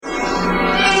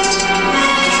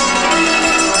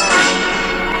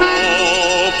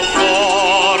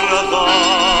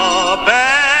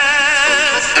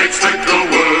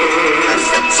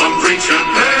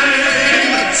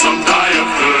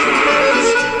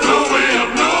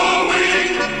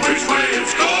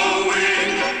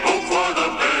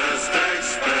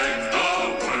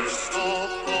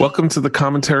Welcome to the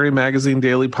Commentary Magazine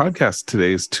Daily Podcast.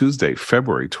 Today is Tuesday,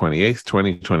 February 28th,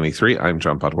 2023. I'm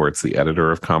John Podhoretz, the editor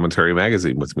of Commentary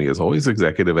Magazine. With me, as always,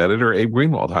 executive editor Abe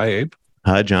Greenwald. Hi, Abe.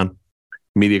 Hi, John.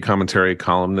 Media commentary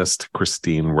columnist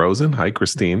Christine Rosen. Hi,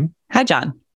 Christine. Hi,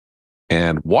 John.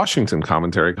 And Washington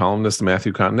commentary columnist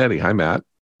Matthew Continetti. Hi, Matt.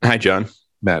 Hi, John.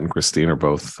 Matt and Christine are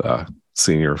both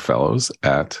senior fellows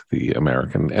at the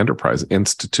American Enterprise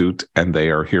Institute, and they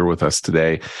are here with us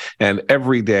today and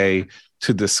every day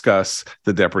to discuss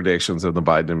the depredations of the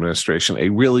Biden administration. A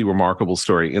really remarkable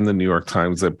story in the New York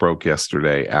Times that broke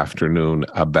yesterday afternoon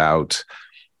about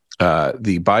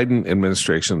the Biden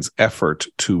administration's effort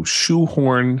to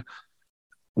shoehorn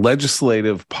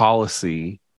legislative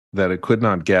policy that it could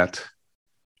not get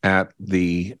at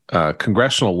the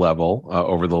congressional level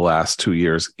over the last 2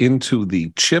 years into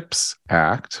the CHIPS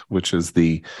Act, which is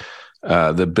the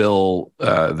bill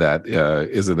that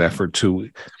is an effort to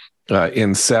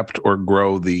incept or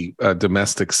grow the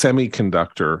domestic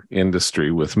semiconductor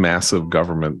industry with massive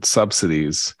government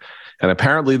subsidies. And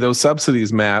apparently those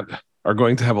subsidies, Matt, are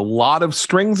going to have a lot of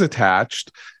strings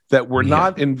attached that were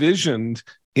not envisioned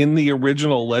in the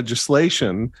original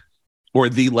legislation, or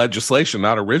the legislation,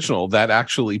 not original, that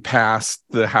actually passed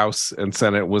the House and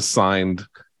Senate, was signed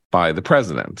by the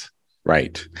president.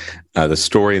 Right. The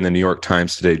story in the New York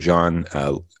Times today, John,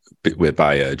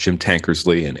 by Jim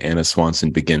Tankersley and Anna Swanson,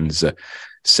 begins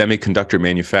semiconductor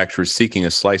manufacturers seeking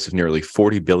a slice of nearly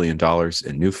 $40 billion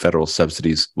in new federal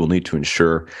subsidies will need to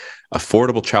ensure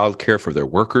affordable childcare for their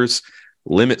workers,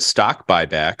 limit stock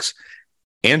buybacks,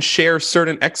 and share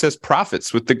certain excess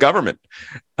profits with the government.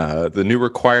 The new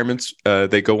requirements,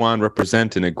 they go on,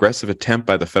 represent an aggressive attempt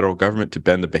by the federal government to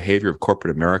bend the behavior of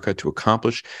corporate America to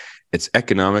accomplish its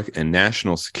economic and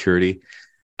national security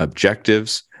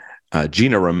objectives.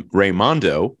 Gina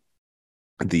Raimondo,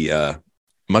 the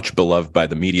much beloved by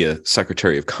the media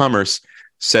Secretary of Commerce,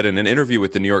 said in an interview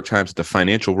with the New York Times that the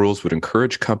financial rules would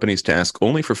encourage companies to ask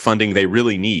only for funding they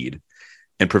really need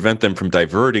and prevent them from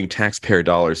diverting taxpayer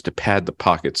dollars to pad the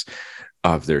pockets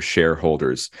of their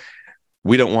shareholders.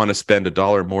 We don't want to spend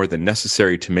 $1 more than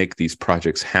necessary to make these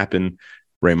projects happen,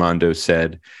 Raimondo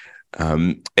said.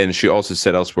 And she also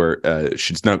said elsewhere,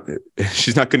 she's not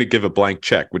going to give a blank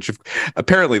check, which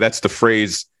apparently that's the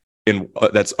phrase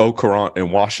that's au courant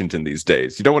in Washington these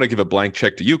days. You don't want to give a blank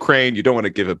check to Ukraine. You don't want to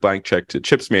give a blank check to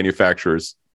chips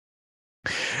manufacturers.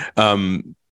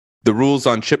 The rules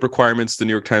on chip requirements, the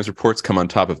New York Times reports, come on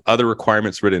top of other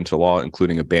requirements written into law,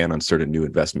 including a ban on certain new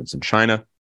investments in China.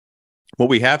 What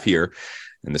we have here,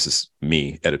 and this is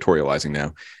me editorializing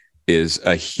now, is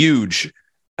a huge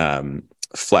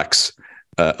flex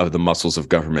of the muscles of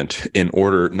government in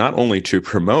order not only to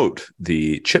promote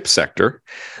the chip sector,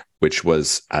 which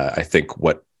was, I think,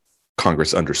 what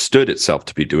Congress understood itself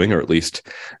to be doing, or at least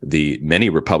the many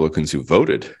Republicans who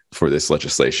voted for this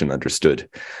legislation understood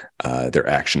their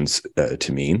actions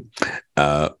to mean,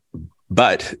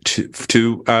 but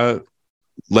to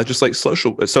legislate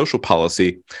social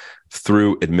policy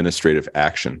through administrative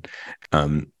action.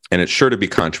 And it's sure to be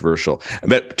controversial.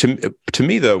 But to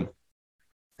me, though,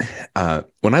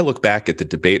 when I look back at the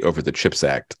debate over the CHIPS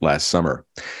Act last summer,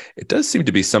 it does seem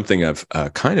to be something of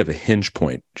kind of a hinge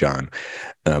point, John.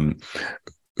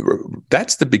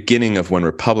 That's the beginning of when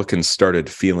Republicans started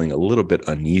feeling a little bit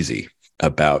uneasy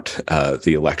about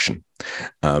the election.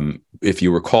 If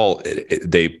you recall,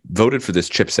 they voted for this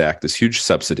CHIPS Act, this huge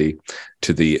subsidy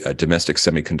to the domestic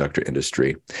semiconductor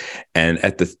industry. And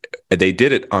they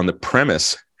did it on the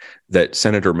premise that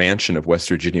Senator Manchin of West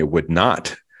Virginia would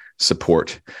not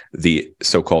support the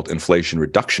so-called Inflation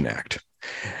Reduction Act.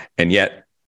 And yet,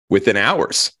 within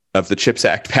hours of the CHIPS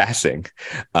Act passing,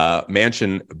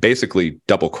 Manchin basically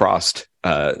double-crossed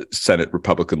Senate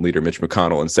Republican leader Mitch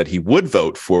McConnell and said he would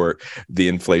vote for the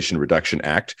Inflation Reduction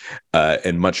Act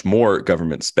and much more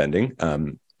government spending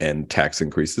and tax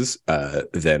increases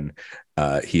than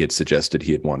he had suggested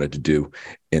he had wanted to do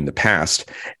in the past.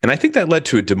 And I think that led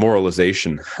to a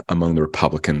demoralization among the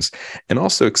Republicans and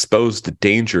also exposed the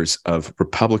dangers of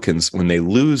Republicans when they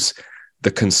lose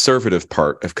the conservative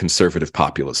part of conservative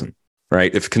populism,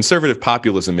 right? If conservative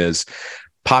populism is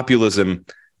populism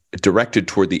directed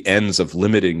toward the ends of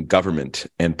limiting government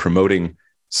and promoting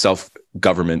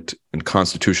self-government and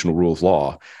constitutional rule of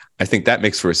law, I think that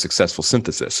makes for a successful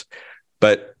synthesis.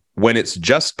 But when it's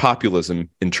just populism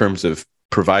in terms of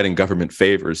providing government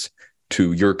favors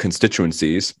to your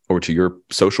constituencies or to your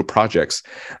social projects,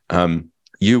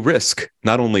 you risk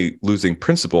not only losing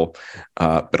principle,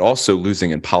 but also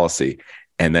losing in policy.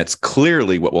 And that's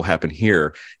clearly what will happen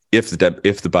here if the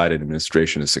Biden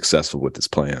administration is successful with its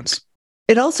plans.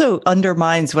 It also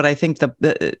undermines what I think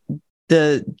the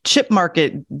the chip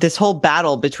market, this whole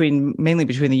battle mainly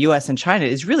between the US and China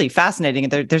is really fascinating.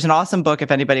 And there's an awesome book,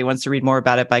 if anybody wants to read more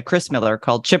about it, by Chris Miller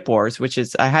called Chip Wars, which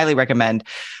I highly recommend.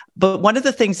 But one of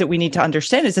the things that we need to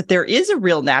understand is that there is a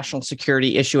real national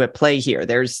security issue at play here.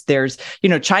 There's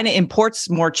China imports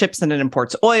more chips than it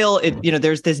imports oil.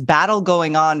 There's this battle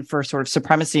going on for sort of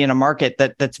supremacy in a market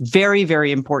that's very,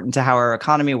 very important to how our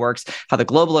economy works, how the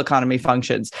global economy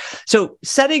functions. So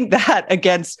setting that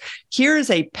against, here's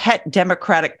a pet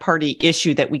Democratic Party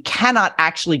issue that we cannot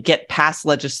actually get passed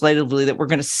legislatively, that we're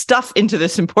going to stuff into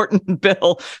this important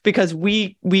bill because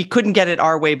we couldn't get it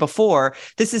our way before.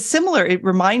 This is similar. It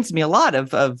reminds me a lot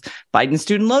of Biden's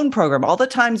student loan program. All the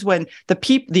times when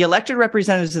the elected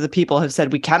representatives of the people have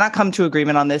said, we cannot come to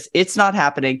agreement on this, it's not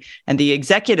happening. And the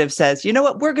executive says, you know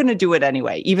what, we're going to do it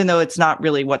anyway, even though it's not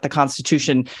really what the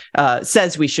Constitution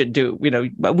says we should do.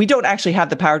 We don't actually have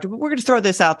the power to, but we're going to throw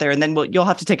this out there and then you'll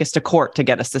have to take us to court to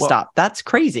get us to stop. That's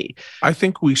crazy. I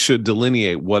think we should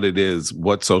delineate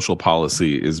what social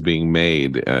policy is being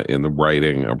made in the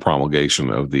writing or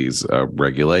promulgation of these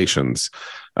regulations.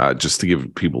 Just to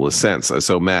give people a sense.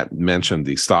 So Matt mentioned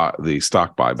the stock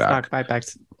buyback. Stock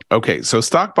buybacks. Okay, so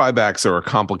stock buybacks are a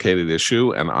complicated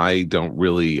issue, and I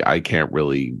can't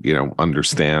really,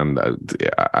 understand.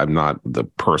 I'm not the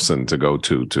person to go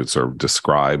to sort of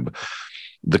describe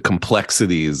the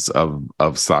complexities of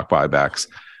stock buybacks.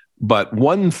 But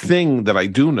one thing that I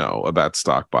do know about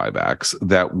stock buybacks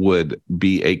that would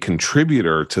be a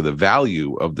contributor to the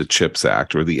value of the CHIPS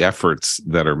Act, or the efforts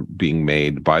that are being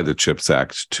made by the CHIPS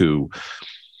Act to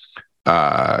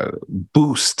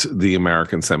boost the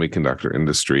American semiconductor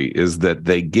industry, is that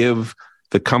they give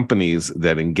the companies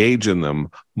that engage in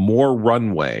them more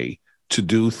runway to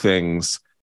do things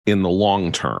in the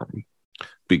long term,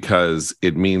 because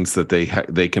it means that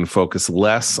they can focus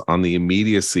less on the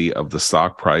immediacy of the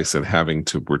stock price and having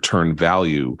to return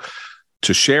value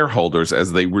to shareholders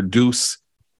as they reduce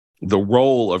the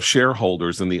role of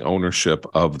shareholders in the ownership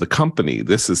of the company.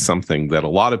 This is something that a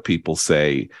lot of people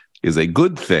say is a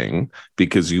good thing,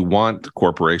 because you want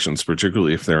corporations,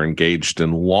 particularly if they're engaged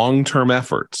in long-term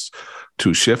efforts,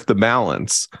 to shift the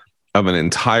balance of an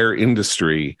entire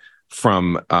industry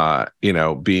from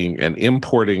being an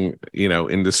importing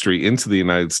industry into the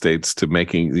United States to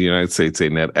making the United States a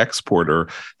net exporter.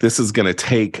 This is going to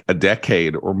take a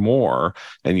decade or more,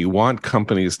 and you want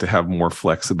companies to have more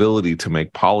flexibility to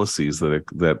make policies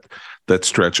that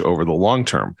stretch over the long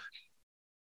term.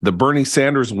 The Bernie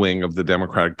Sanders wing of the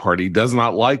Democratic Party does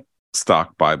not like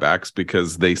stock buybacks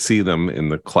because they see them in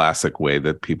the classic way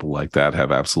that people like that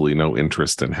have absolutely no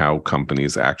interest in how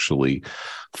companies actually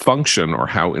function or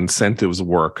how incentives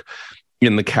work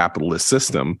in the capitalist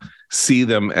system, see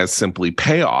them as simply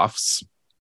payoffs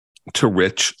to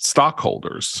rich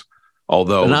stockholders.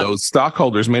 Although those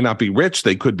stockholders may not be rich,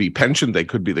 they could be pensioned. They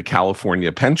could be the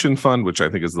California Pension Fund, which I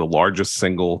think is the largest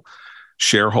single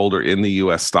shareholder in the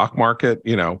U.S. stock market,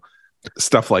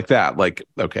 stuff like that. Like,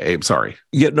 okay, Abe, sorry.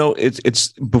 Yeah, no,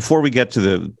 it's before we get to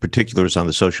the particulars on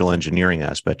the social engineering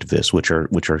aspect of this, which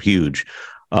are huge.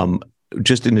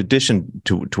 Just in addition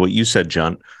to what you said,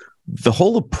 John, the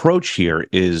whole approach here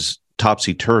is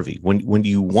topsy-turvy. When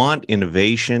you want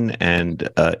innovation and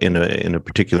in a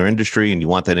particular industry, and you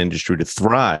want that industry to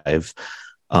thrive,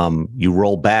 you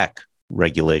roll back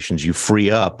regulations, you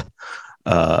free up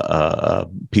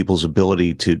people's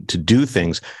ability to do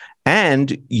things,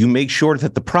 and you make sure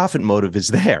that the profit motive is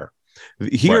there.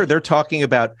 Here, right. They're talking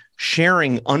about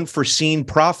sharing unforeseen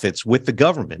profits with the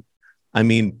government. I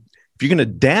mean, if you're going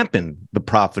to dampen the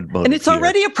profit motive, and it's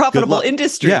already a profitable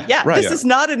industry. Yeah, right. This is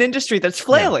not an industry that's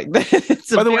flailing. Yeah.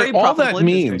 It's by the way, all that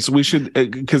means we should,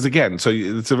 because again, so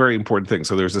it's a very important thing.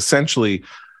 So there's essentially,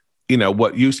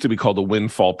 what used to be called a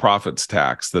windfall profits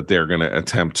tax that they're going to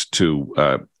attempt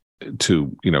to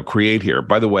create here.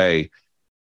 By the way,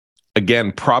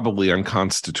 again, probably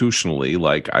unconstitutionally.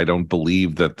 Like, I don't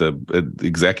believe that the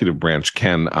executive branch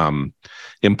can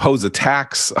impose a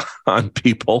tax on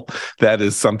people. That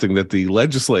is something that the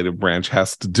legislative branch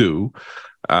has to do.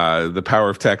 The power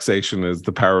of taxation is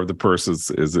the power of the purse is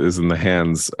in the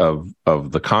hands of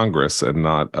the Congress and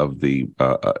not of the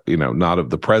not of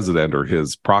the president or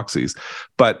his proxies.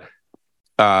 But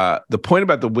the point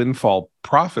about the windfall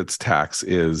profits tax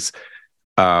is,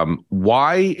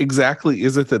 why exactly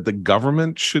is it that the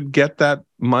government should get that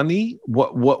money?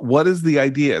 What is the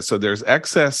idea? So there's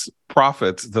excess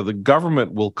profits that the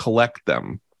government will collect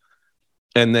them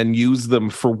and then use them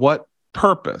for what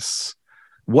purpose?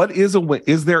 What is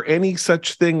is there any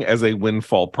such thing as a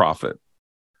windfall profit?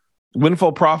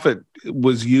 Windfall profit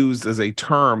was used as a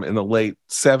term in the late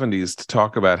 70s to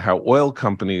talk about how oil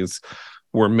companies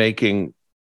were making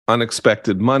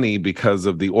unexpected money because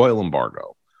of the oil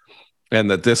embargo,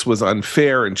 and that this was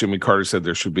unfair. And Jimmy Carter said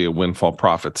there should be a windfall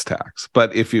profits tax.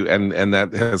 But if you and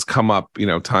that has come up,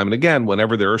 time and again,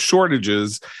 whenever there are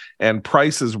shortages and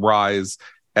prices rise,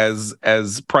 as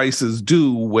prices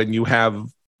do when you have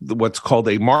what's called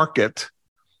a market,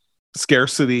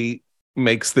 scarcity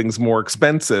makes things more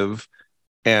expensive.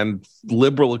 And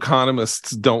liberal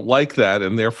economists don't like that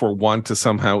and therefore want to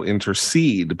somehow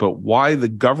intercede. But why the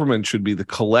government should be the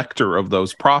collector of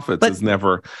those profits is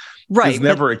never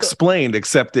explained,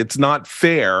 except it's not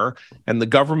fair. And the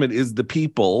government is the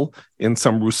people in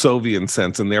some Rousseauian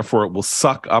sense, and therefore it will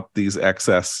suck up these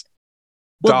excess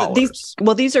dollars.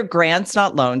 These are grants,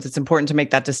 not loans. It's important to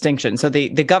make that distinction. So the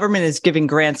government is giving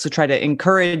grants to try to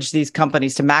encourage these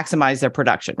companies to maximize their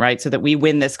production, right? So that we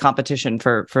win this competition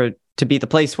for to be the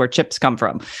place where chips come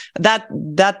from. That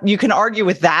you can argue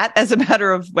with that as a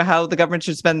matter of how the government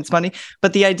should spend its money.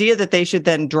 But the idea that they should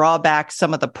then draw back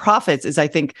some of the profits is, I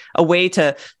think, a way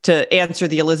to answer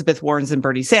the Elizabeth Warrens and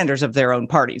Bernie Sanders of their own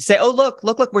parties. Say, oh, look,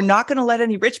 we're not going to let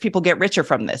any rich people get richer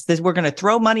from this. We're going to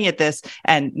throw money at this,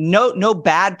 and no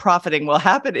bad profiting will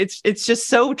happen. It's just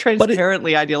so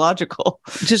transparently ideological.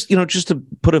 Just to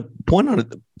put a point on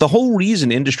it, the whole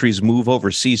reason industries move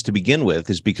overseas to begin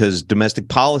with is because domestic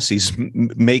policies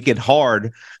make it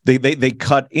hard. They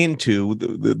cut into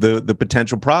the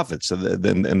potential profits,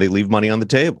 and they leave money on the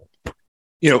table.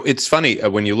 It's funny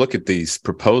when you look at these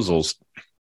proposals,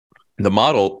 the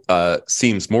model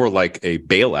seems more like a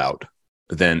bailout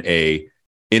than a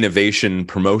innovation,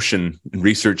 promotion,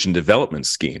 research and development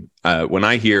scheme. When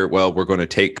I hear, well, we're going to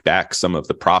take back some of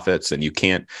the profits and you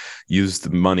can't use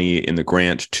the money in the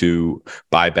grant to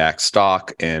buy back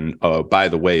stock. And by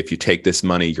the way, if you take this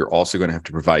money, you're also going to have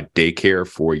to provide daycare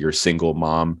for your single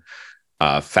mom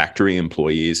factory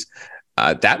employees.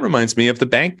 That reminds me of the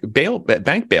bank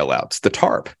bailouts, the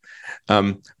TARP.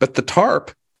 But the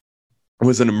TARP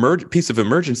was an piece of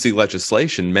emergency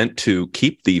legislation meant to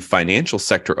keep the financial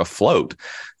sector afloat.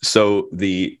 So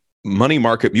the money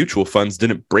market mutual funds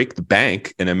didn't break the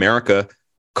bank and America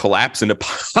collapse into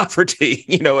poverty,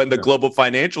 and the global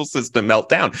financial system melt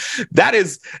down. That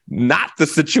is not the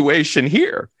situation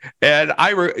here. And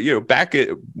back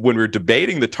when we were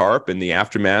debating the TARP and the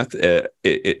aftermath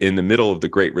in the middle of the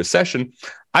Great Recession,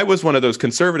 I was one of those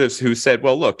conservatives who said,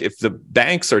 well, look, if the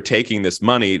banks are taking this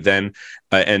money, then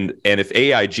and if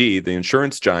AIG, the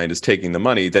insurance giant, is taking the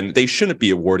money, then they shouldn't be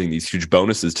awarding these huge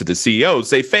bonuses to the CEOs.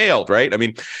 They failed, right? I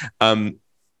mean,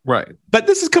 right. But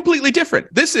this is completely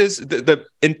different. This is the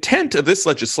intent of this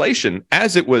legislation,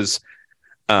 as it was,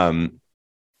 at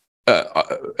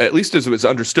least as it was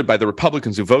understood by the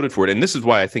Republicans who voted for it. And this is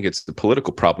why I think it's the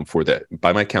political problem for that.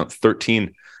 By my count,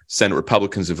 13 Senate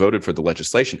Republicans who voted for the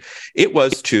legislation. It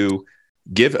was to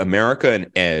give America an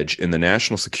edge in the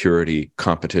national security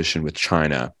competition with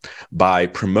China by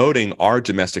promoting our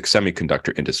domestic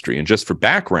semiconductor industry. And just for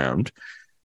background,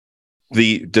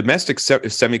 the domestic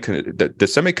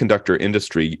semiconductor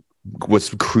industry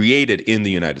was created in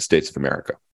the United States of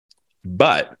America.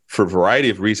 But for a variety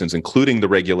of reasons, including the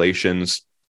regulations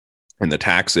and the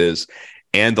taxes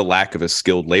and the lack of a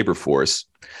skilled labor force,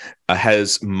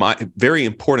 very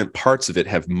important parts of it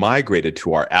have migrated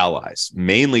to our allies,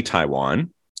 mainly Taiwan,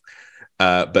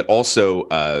 but also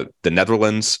the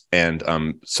Netherlands and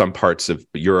some parts of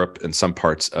Europe and some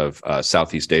parts of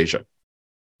Southeast Asia.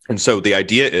 And so the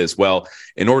idea is, well,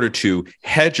 in order to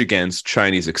hedge against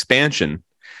Chinese expansion,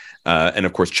 and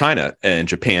of course, China and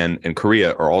Japan and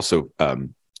Korea are also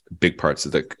big parts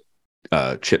of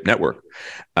the chip network,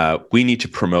 we need to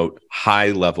promote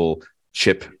high-level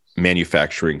chip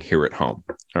manufacturing here at home.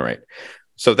 All right.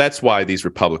 So that's why these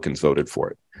Republicans voted for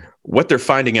it. What they're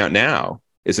finding out now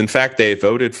is, in fact, they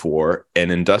voted for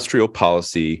an industrial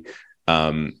policy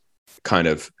kind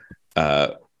of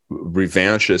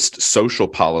revanchist social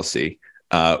policy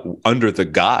under the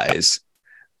guise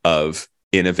of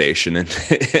innovation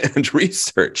and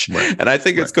research. Right. And I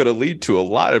think it's going to lead to a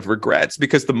lot of regrets,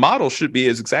 because the model should be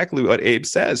is exactly what Abe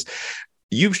says.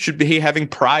 You should be having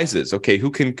prizes. Okay,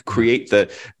 who can create the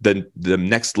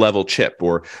next level chip,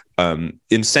 or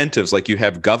incentives, like you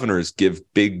have governors give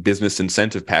big business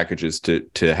incentive packages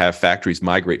to have factories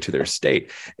migrate to their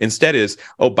state. Instead is,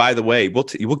 oh, by the way,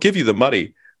 we'll give you the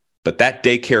money, but that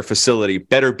daycare facility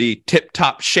better be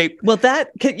tip-top shape. Well,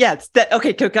 okay.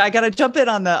 I got to jump in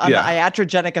on the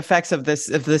iatrogenic effects of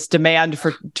this demand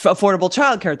for affordable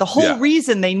childcare. The whole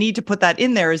reason they need to put that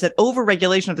in there is that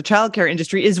overregulation of the childcare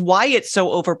industry is why it's so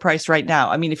overpriced right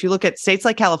now. I mean, if you look at states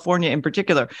like California in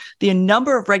particular, the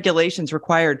number of regulations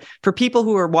required for people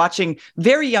who are watching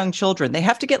very young children, they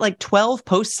have to get like 12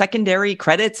 post-secondary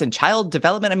credits and child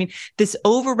development. I mean, this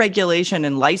overregulation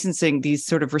and licensing, these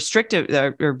sort of restrictive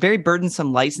or very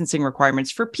burdensome licensing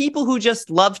requirements for people who just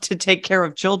love to take care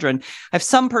of children. I have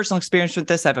some personal experience with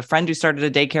this. I have a friend who started a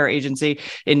daycare agency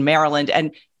in Maryland,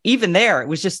 and even there, it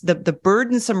was just the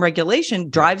burdensome regulation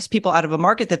drives people out of a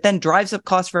market that then drives up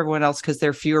costs for everyone else because there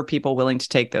are fewer people willing to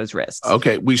take those risks.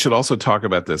 Okay, we should also talk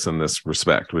about this in this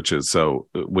respect, which is, so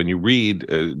when you read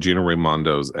Gina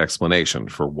Raimondo's explanation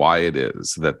for why it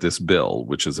is that this bill,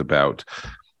 which is about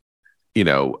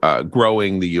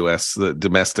growing the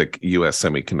domestic U.S.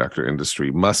 semiconductor industry,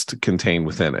 must contain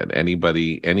within it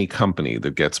any company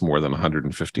that gets more than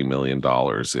 $150 million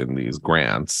in these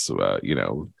grants,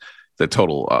 the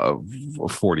total of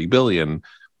 $40 billion,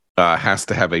 has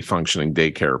to have a functioning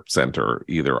daycare center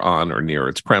either on or near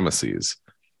its premises.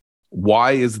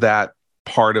 Why is that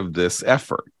part of this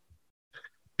effort?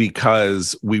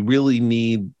 Because we really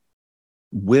need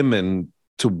women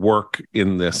to work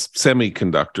in this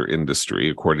semiconductor industry,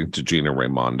 according to Gina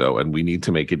Raimondo, and we need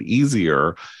to make it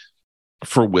easier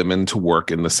for women to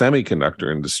work in the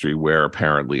semiconductor industry, where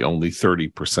apparently only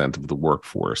 30% of the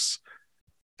workforce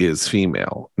is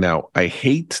female. Now, I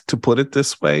hate to put it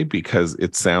this way because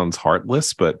it sounds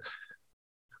heartless, but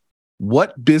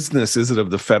what business is it of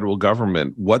the federal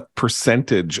government? What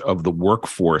percentage of the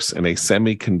workforce in a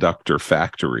semiconductor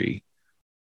factory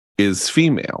is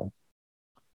female?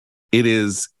 It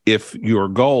is, if your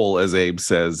goal, as Abe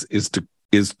says, is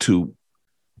to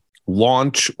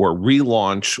launch or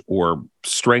relaunch or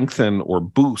strengthen or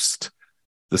boost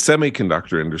the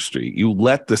semiconductor industry, you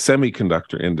let the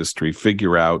semiconductor industry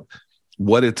figure out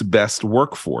what its best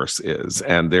workforce is.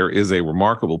 And there is a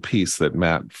remarkable piece that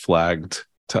Matt flagged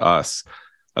to us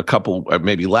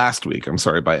maybe last week,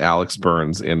 by Alex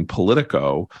Burns in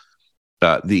Politico,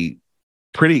 the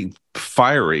pretty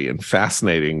fiery and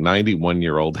fascinating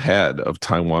 91-year-old head of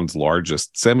Taiwan's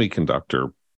largest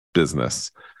semiconductor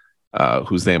business,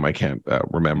 whose name I can't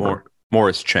remember.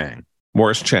 Morris Chang.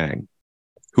 Morris Chang,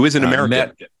 who is an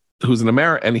American. Who's an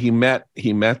American, and he met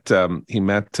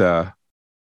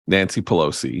Nancy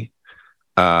Pelosi,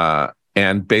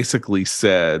 and basically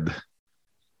said,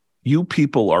 "You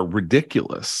people are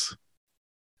ridiculous.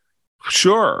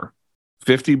 Sure,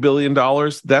 $50 billion,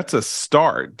 that's a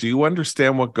start. Do you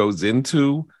understand what goes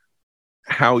into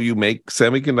how you make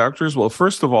semiconductors? Well,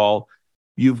 first of all,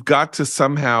 you've got to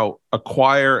somehow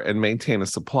acquire and maintain a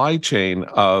supply chain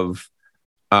of,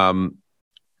 I'm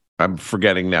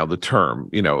forgetting now the term,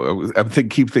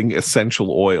 keep thinking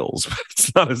essential oils, but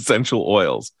it's not essential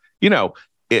oils. A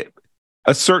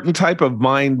certain type of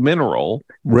mined mineral.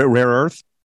 Rare earth?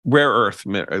 Rare earth,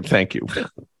 thank you.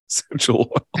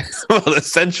 Essential oils. Well,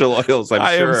 essential oils,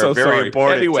 I'm sure, are very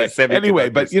important. Anyway,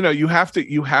 but you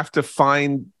have to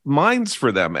find mines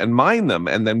for them and mine them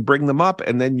and then bring them up,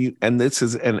 and this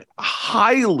is an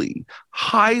highly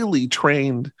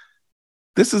trained.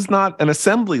 This is not an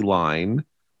assembly line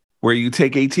where you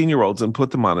take 18-year-olds and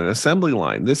put them on an assembly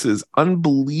line. This is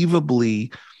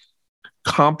unbelievably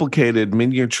complicated,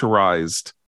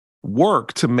 miniaturized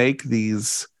work to make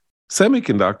these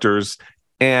semiconductors.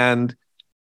 And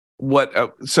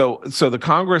so the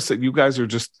Congress that you guys are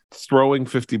just throwing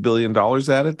 $50 billion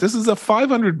at it, this is a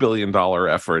 $500 billion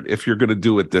effort if you're going to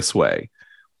do it this way.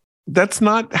 This is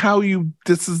not how you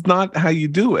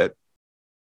do it.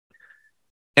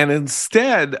 And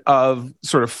instead of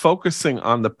sort of focusing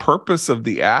on the purpose of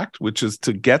the act, which is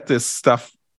to get this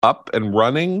stuff up and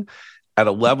running at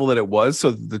a level that it was,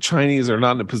 so that the Chinese are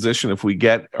not in a position, if we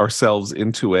get ourselves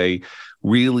into a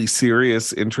really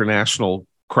serious international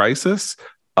crisis,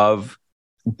 of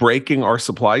breaking our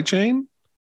supply chain,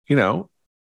 and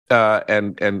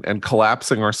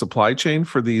collapsing our supply chain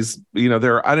for these,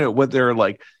 there are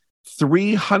like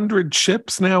 300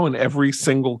 chips now in every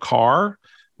single car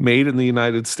made in the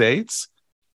United States,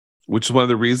 which is one of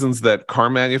the reasons that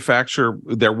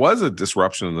there was a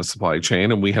disruption in the supply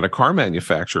chain, and we had a car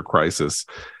manufacturer crisis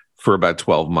for about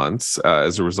 12 months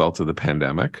as a result of the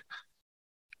pandemic.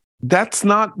 That's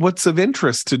not what's of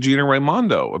interest to Gina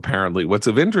Raimondo, apparently. What's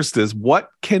of interest is, what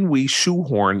can we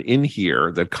shoehorn in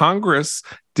here that Congress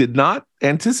did not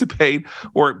anticipate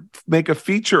or make a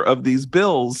feature of these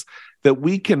bills that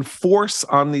we can force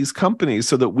on these companies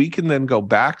so that we can then go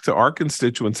back to our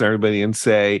constituents and everybody and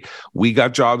say, we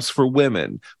got jobs for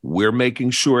women. We're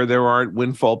making sure there aren't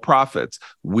windfall profits.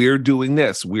 We're doing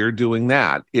this. We're doing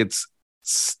that. It's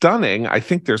stunning. I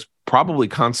think there's probably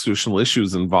constitutional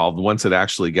issues involved once it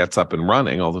actually gets up and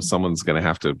running, although someone's going to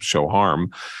have to show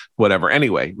harm, whatever.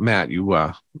 Anyway, Matt, you...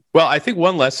 Well, I think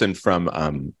one lesson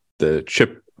from the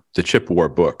chip war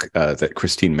book that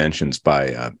Christine mentions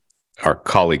by our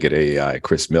colleague at AEI,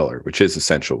 Chris Miller, which is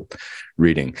essential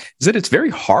reading, is that it's very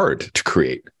hard to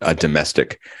create a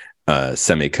domestic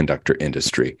semiconductor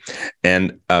industry.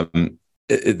 And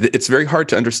it's very hard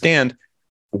to understand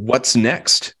what's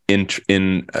next in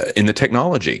the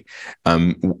technology.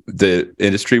 The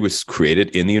industry was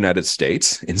created in the United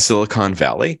States, in Silicon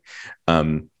Valley.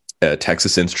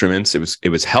 Texas Instruments, it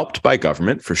was helped by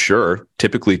government for sure,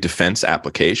 typically defense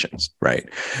applications, right?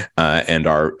 And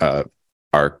our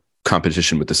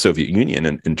competition with the Soviet Union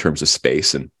in terms of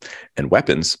space and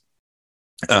weapons.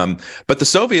 But the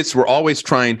Soviets were always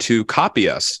trying to copy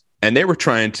us, and they were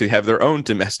trying to have their own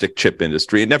domestic chip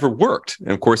industry. It never worked.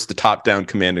 And of course, the top-down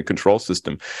command and control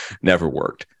system never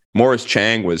worked. Morris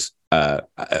Chang was,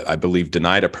 I believe,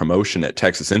 denied a promotion at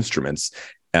Texas Instruments.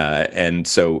 And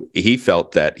so he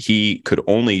felt that he could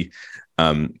only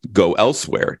go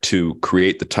elsewhere to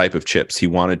create the type of chips he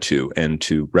wanted to and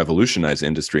to revolutionize the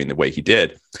industry in the way he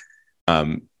did.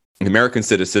 An American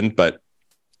citizen, but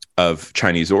of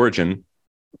Chinese origin.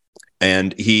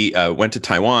 And he went to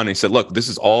Taiwan and he said, look, this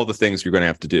is all the things you're going to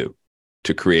have to do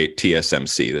to create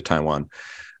TSMC, the Taiwan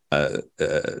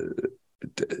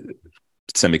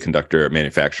semiconductor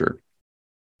manufacturer.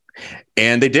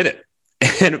 And they did it.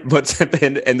 And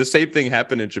the same thing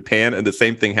happened in Japan, and the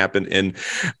same thing happened in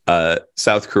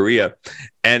South Korea.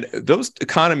 And those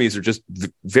economies are just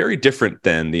very different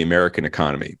than the American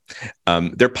economy.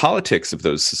 Their politics of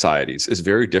those societies is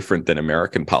very different than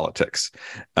American politics.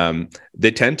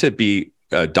 They tend to be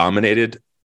dominated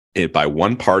by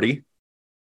one party.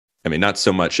 I mean, not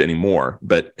so much anymore,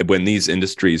 but when these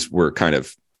industries were kind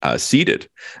of seated,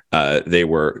 they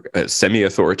were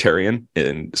semi-authoritarian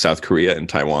in South Korea and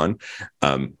Taiwan.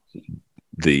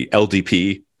 The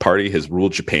LDP party has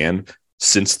ruled Japan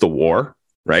since the war,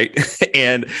 right?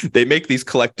 And they make these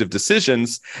collective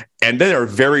decisions, and they are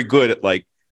very good at like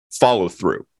follow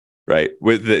through, right?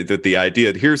 With the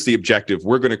idea that here's the objective,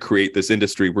 we're going to create this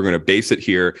industry, we're going to base it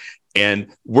here,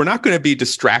 and we're not going to be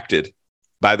distracted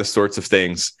by the sorts of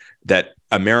things that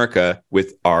America,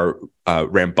 with our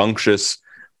rambunctious,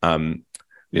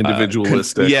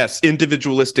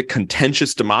 individualistic,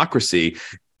 contentious democracy,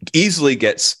 easily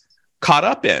gets caught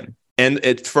up in.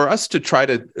 And for us to try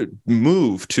to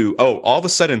move to, all of a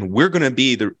sudden we're going to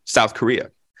be the South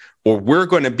Korea, or we're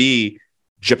going to be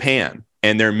Japan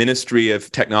and their Ministry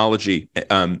of Technology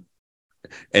and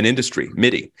Industry,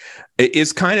 MIDI,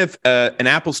 is kind of an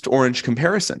apples to orange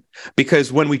comparison.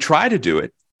 Because when we try to do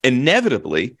it,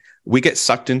 inevitably we get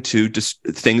sucked into just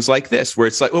things like this, where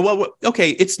it's like, well,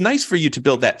 okay, it's nice for you to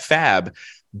build that fab,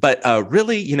 but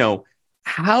really,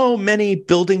 how many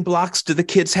building blocks do the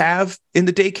kids have in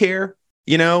the daycare?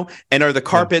 And are the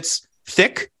carpets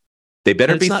thick? They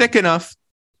better be thick enough.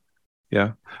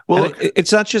 Yeah. Well,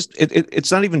 it's not just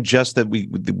it's not even just that we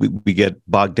get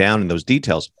bogged down in those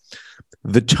details.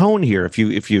 The tone here, if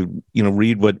you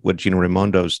read what Gina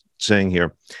Raimondo's saying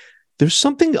here, there's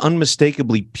something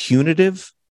unmistakably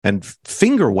punitive and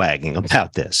finger wagging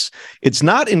about this. It's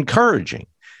not encouraging.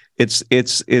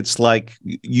 It's like,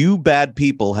 you bad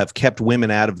people have kept women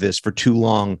out of this for too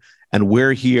long, and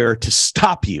we're here to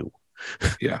stop you.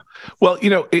 Yeah. Well,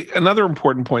 another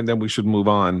important point, then we should move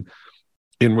on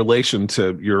in relation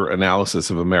to your analysis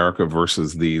of America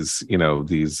versus these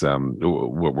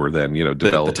what were then,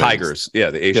 developed the tigers.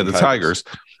 Yeah. The Asian tigers,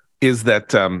 is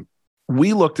that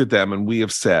we looked at them and we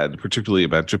have said, particularly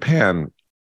about Japan,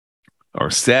 or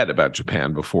said about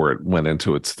Japan before it went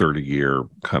into its 30-year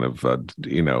kind of,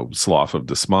 slough of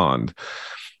despond,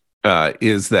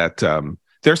 is that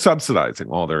they're subsidizing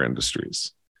all their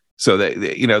industries. So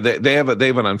they have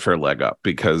an unfair leg up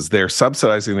because they're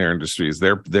subsidizing their industries.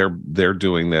 They're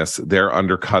doing this. They're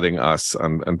undercutting us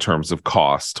in terms of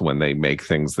cost when they make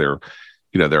things. They're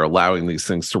allowing these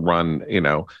things to run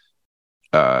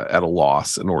at a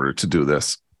loss in order to do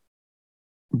this.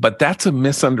 But that's a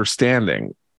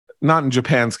misunderstanding. Not in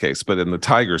Japan's case, but in the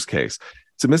Tigers' case,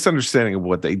 it's a misunderstanding of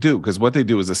what they do, because what they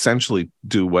do is essentially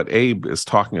do what Abe is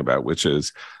talking about, which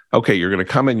is, okay, you're going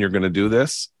to come in, you're going to do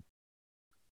this,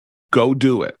 go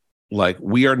do it. Like,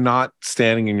 we are not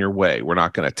standing in your way. We're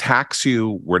not going to tax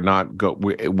you. We're not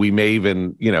we may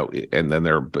even, and then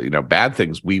there are, bad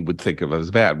things we would think of as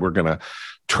bad. We're going to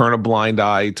turn a blind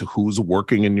eye to who's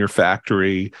working in your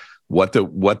factory, what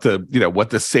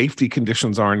the safety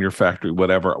conditions are in your factory,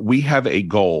 whatever. We have a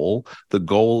goal. The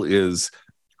goal is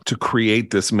to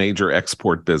create this major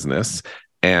export business,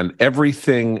 and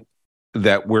everything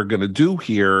that we're going to do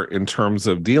here in terms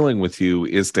of dealing with you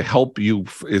is to help you,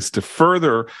 is to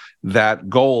further that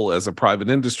goal as a private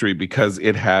industry, because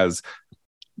it has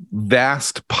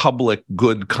vast public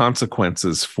good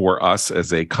consequences for us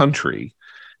as a country.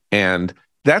 And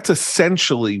that's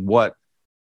essentially what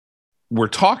we're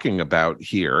talking about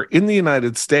here. In the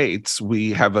United States,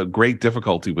 we have a great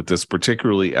difficulty with this,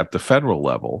 particularly at the federal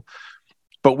level,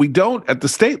 but we don't at the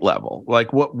state level. Like,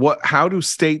 how do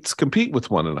states compete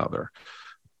with one another?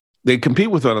 They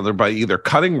compete with one another by either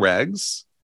cutting regs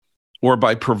or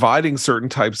by providing certain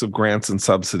types of grants and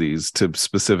subsidies to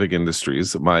specific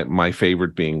industries. My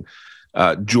favorite being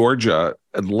Georgia,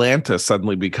 Atlanta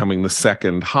suddenly becoming the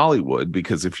second Hollywood,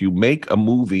 because if you make a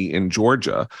movie in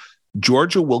Georgia,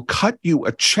 Georgia will cut you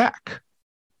a check.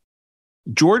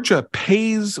 Georgia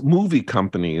pays movie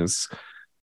companies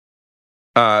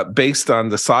based on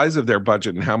the size of their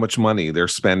budget and how much money they're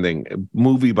spending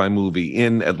movie by movie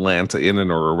in Atlanta, in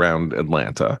and or around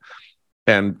Atlanta.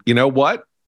 And you know what?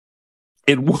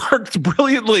 It worked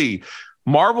brilliantly.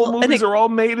 Marvel movies are all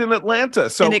made in Atlanta.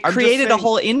 So and it created a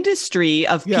whole industry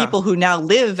of people who now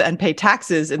live and pay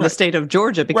taxes in the state of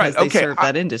Georgia because they serve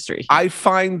that industry. I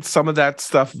find some of that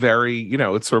stuff very,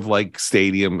 it's sort of like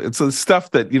stadium. It's the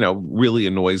stuff that, really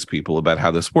annoys people about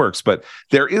how this works. But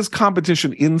there is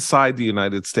competition inside the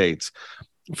United States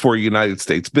for United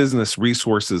States business,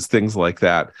 resources, things like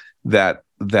that, that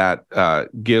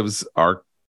gives our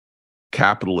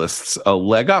capitalists a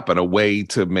leg up and a way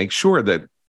to make sure that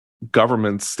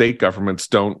state governments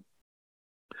don't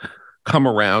come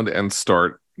around and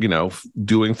start,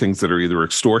 doing things that are either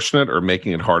extortionate or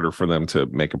making it harder for them to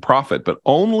make a profit.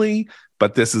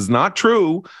 But this is not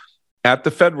true at the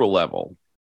federal level,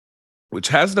 which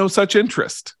has no such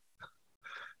interest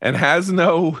and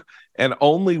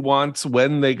only wants,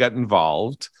 when they get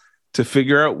involved, to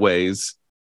figure out ways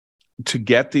to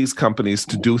get these companies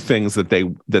to do things that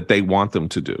they want them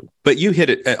to do. But you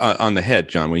hit it on the head,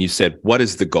 John, when you said, what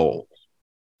is the goal,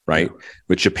 right? Yeah.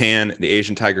 With Japan, the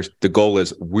Asian tigers, the goal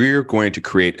is we're going to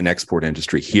create an export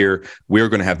industry here. We're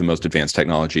going to have the most advanced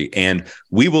technology, and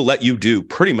we will let you do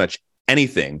pretty much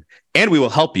anything, and we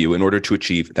will help you in order to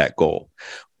achieve that goal.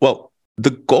 Well, the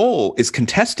goal is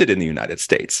contested in the United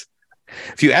States.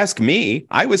 If you ask me,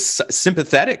 I was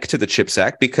sympathetic to the CHIPS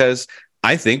Act because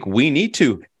I think we need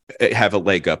to have a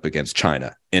leg up against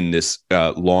China in this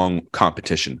long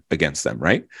competition against them,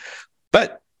 right?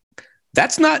 But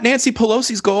that's not Nancy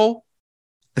Pelosi's goal.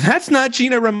 That's not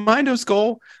Gina Raimondo's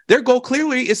goal. Their goal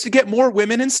clearly is to get more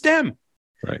women in STEM,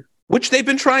 right? Which they've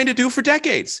been trying to do for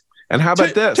decades. And how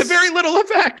about this? To very little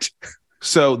effect.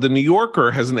 So the New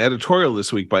Yorker has an editorial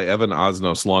this week by Evan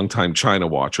Osnos, longtime China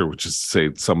watcher, which is to say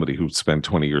somebody who spent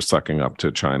 20 years sucking up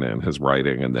to China in his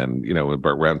writing. And then,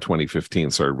 around 2015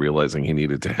 started realizing he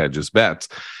needed to hedge his bets.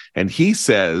 And he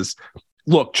says,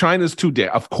 look, China's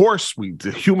of course,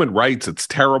 the human rights, it's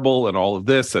terrible and all of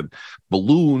this and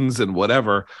balloons and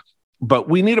whatever. But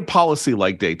we need a policy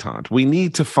like détente. We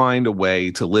need to find a way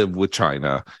to live with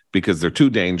China because they're too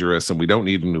dangerous and we don't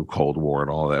need a new Cold War and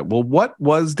all that. Well, what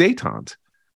was détente?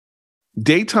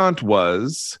 Détente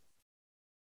was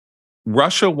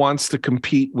Russia wants to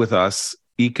compete with us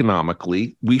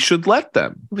economically. We should let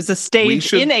them. It was a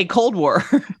stage in a Cold War.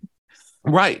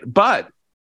 Right. But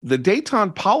the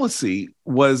détente policy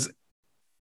was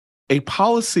a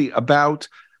policy about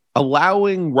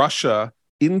allowing Russia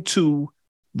into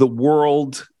the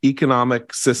world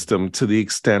economic system to the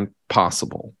extent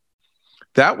possible.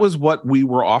 That was what we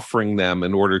were offering them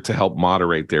in order to help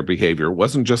moderate their behavior. It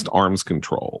wasn't just arms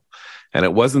control. And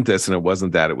it wasn't this and it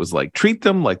wasn't that. It was like, treat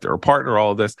them like they're a partner,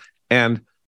 all of this. And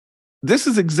this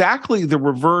is exactly the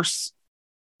reverse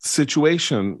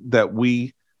situation that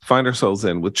we find ourselves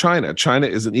in with China. China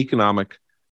is an economic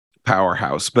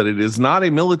powerhouse, but it is not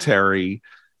a military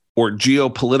or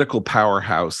geopolitical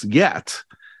powerhouse yet.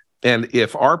 And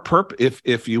if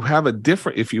if you have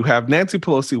Nancy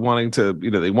Pelosi wanting to,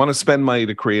 they want to spend money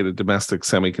to create a domestic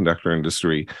semiconductor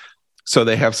industry, so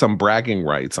they have some bragging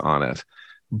rights on it.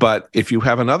 But if you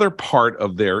have another part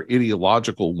of their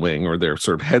ideological wing or their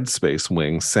sort of headspace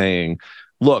wing saying,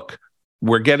 look,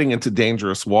 we're getting into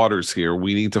dangerous waters here,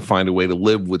 we need to find a way to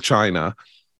live with China,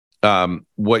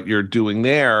 what you're doing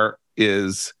there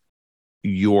is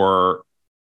you're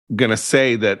going to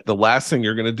say that the last thing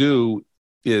you're going to do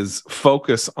is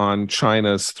focus on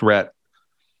China's threat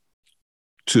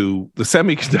to the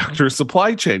semiconductor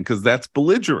supply chain, because that's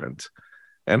belligerent.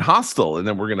 and hostile, and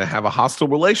then we're going to have a hostile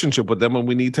relationship with them when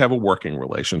we need to have a working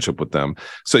relationship with them.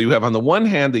 So you have, on the one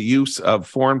hand, the use of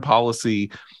foreign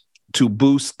policy to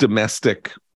boost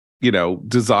domestic,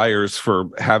 desires for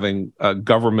having a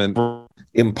government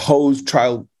impose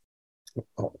childcare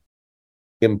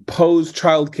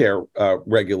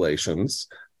regulations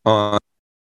on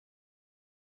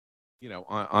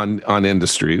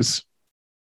industries.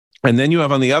 And then you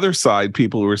have, on the other side,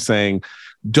 people who are saying,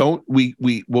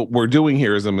 what we're doing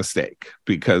here is a mistake,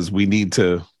 because we need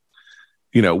to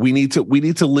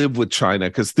live with China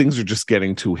because things are just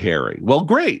getting too hairy. Well,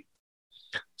 great.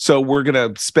 So we're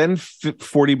going to spend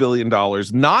 $40 billion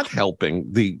not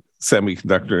helping the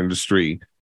semiconductor industry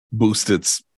boost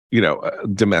its,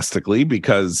 domestically,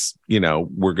 because,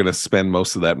 we're going to spend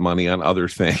most of that money on other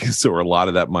things, or a lot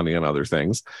of that money on other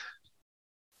things.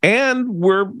 And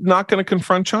we're not going to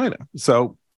confront China.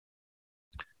 So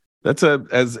that's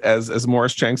as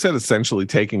Morris Chang said, essentially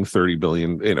taking $30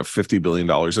 billion, $50 billion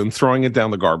and throwing it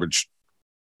down the garbage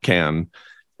can,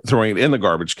 throwing it in the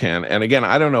garbage can. And again,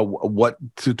 I don't know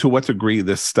to what degree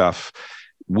this stuff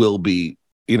will be,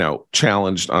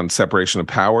 challenged on separation of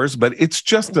powers, but it's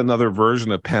just another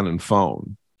version of pen and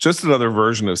phone. Just another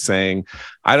version of saying,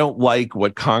 I don't like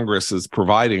what Congress is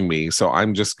providing me, so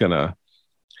I'm just going to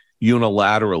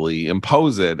unilaterally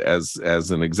impose it as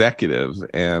an executive.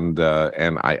 And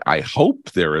I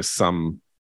hope there is some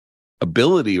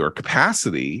ability or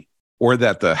capacity, or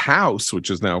that the House, which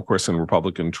is now, of course, in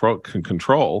Republican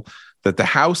control, that the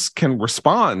House can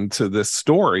respond to this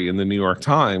story in the New York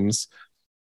Times,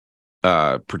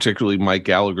 particularly Mike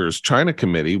Gallagher's China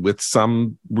Committee, with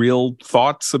some real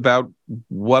thoughts about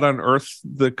what on earth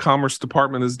the Commerce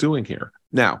Department is doing here.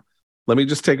 Now, let me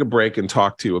just take a break and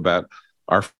talk to you about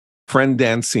our friend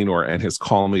Dan Senor and his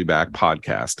Call Me Back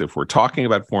podcast. If we're talking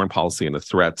about foreign policy and the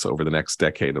threats over the next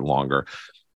decade and longer,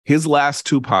 his last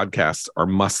two podcasts are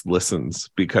must listens,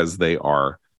 because they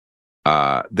offer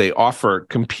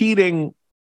competing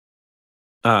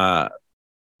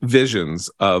visions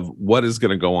of what is going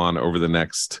to go on over the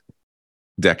next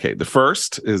decade. The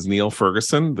first is Neil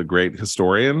Ferguson, the great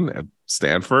historian at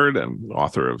Stanford and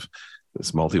author of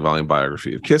this multi-volume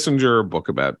biography of Kissinger, book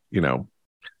about,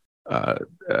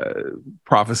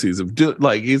 prophecies of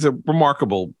he's a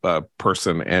remarkable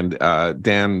person. And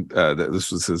Dan,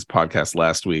 this was his podcast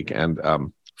last week, and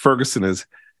Ferguson is,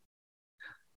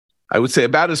 I would say,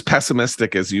 about as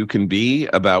pessimistic as you can be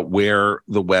about where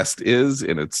the West is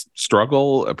in its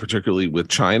struggle, particularly with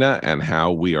China, and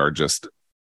how we are just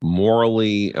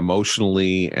morally,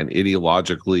 emotionally, and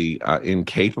ideologically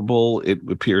incapable, it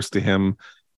appears to him,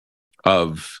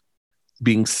 of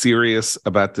being serious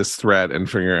about this threat and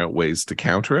figuring out ways to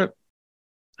counter it.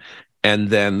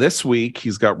 And then this week,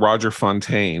 he's got Roger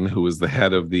Fontaine, who is the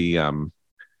head of the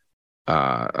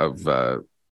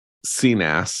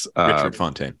CNAS. Richard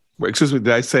Fontaine. Excuse me,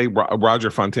 did I say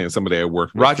Roger Fontaine? Somebody I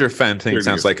worked with. Roger Fontaine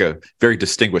sounds like a very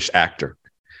distinguished actor.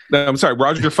 No, I'm sorry,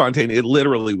 Roger Fontaine. It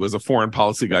literally was a foreign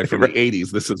policy guy from the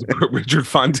 80s. This is Richard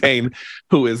Fontaine,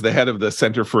 who is the head of the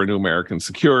Center for a New American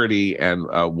Security, and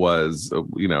was,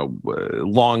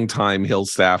 longtime Hill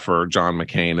staffer, John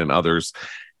McCain and others.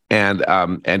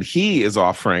 And he is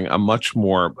offering a much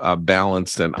more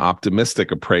balanced and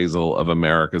optimistic appraisal of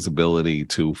America's ability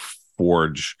to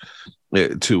ford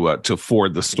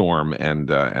the storm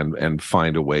and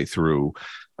find a way through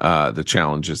the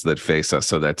challenges that face us.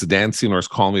 So that's Dan Senor's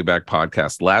Call Me Back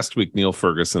podcast. Last week, Neil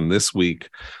Ferguson. This week,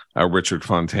 Richard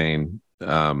Fontaine.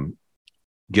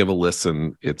 Give a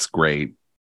listen. It's great.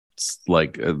 It's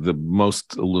like the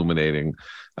most illuminating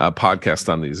podcast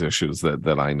on these issues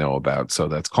that I know about. So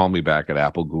that's Call Me Back at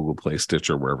Apple, Google Play,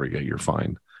 Stitcher, wherever you get your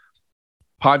fine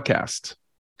podcast.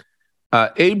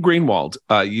 Abe Greenwald,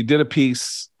 you did a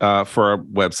piece for our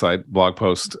website, blog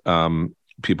post,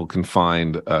 people can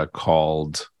find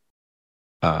called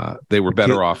They Were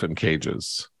Better Off in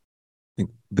Cages.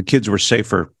 The kids were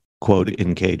safer, quote,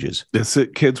 in cages.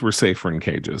 Kids were safer in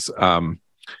cages.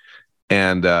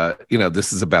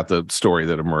 This is about the story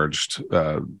that emerged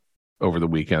over the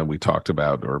weekend we talked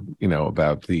about, or,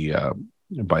 about the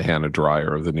by Hannah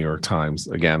Dreier of the New York Times.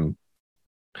 Again,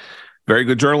 very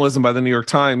good journalism by the New York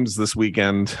Times this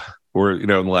weekend, or, in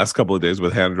the last couple of days,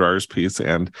 with Hannah Dreier's piece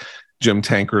and Jim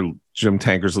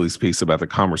Tankersley's piece about the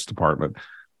Commerce Department,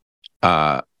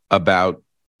 about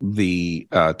the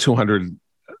 200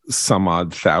 some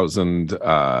odd thousand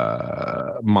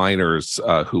minors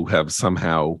who have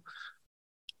somehow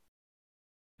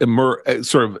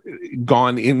sort of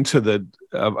gone into the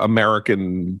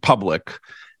American public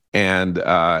and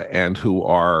who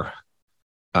are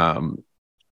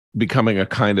becoming a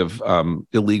kind of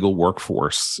illegal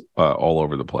workforce all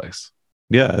over the place.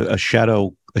 Yeah, a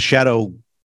shadow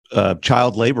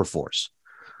child labor force.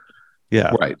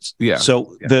 Yeah. Right. Yeah.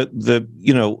 So the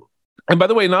and by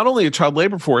the way, not only a child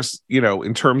labor force,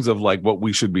 in terms of like what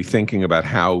we should be thinking about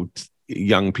how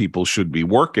young people should be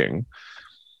working,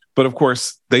 but of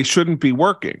course they shouldn't be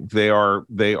working. They are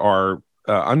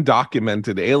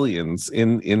undocumented aliens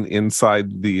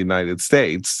inside the United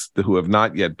States who have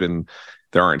not yet been.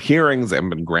 There aren't hearings. They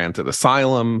haven't been granted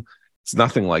asylum. It's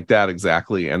nothing like that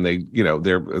exactly. And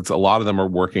it's a lot of them are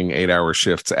working 8-hour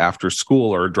shifts after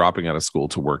school or dropping out of school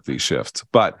to work these shifts.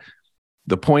 But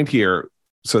the point here,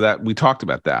 so that we talked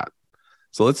about that.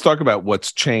 So let's talk about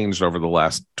what's changed over the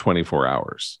last 24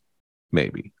 hours,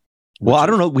 maybe. Well, I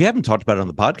don't know. We haven't talked about it on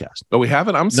the podcast. Oh, we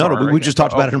haven't? I'm sorry. No, we just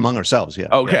talked about it among ourselves. Yeah.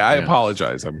 Okay, I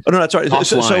apologize. Oh, no, that's all right.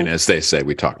 Offline, as they say,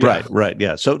 we talked. Right.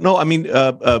 Yeah. So, no, I mean,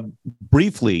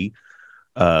 briefly,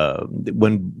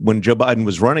 when Joe Biden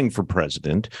was running for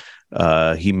president,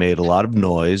 he made a lot of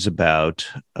noise about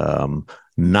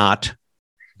not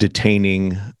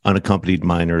detaining unaccompanied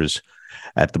minors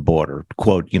at the border,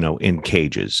 quote, in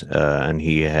cages. And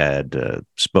he had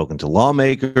spoken to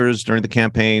lawmakers during the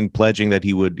campaign, pledging that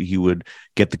he would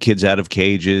get the kids out of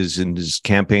cages. In his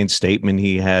campaign statement,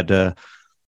 he had a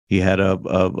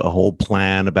whole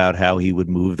plan about how he would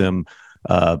move them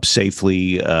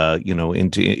safely,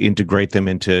 integrate them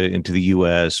into the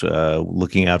U.S.,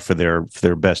 looking out for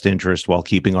their best interest while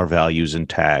keeping our values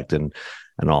intact and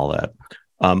all that.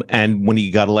 And when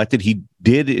he got elected, he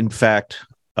did, in fact,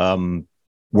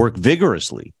 work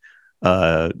vigorously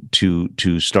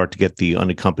to start to get the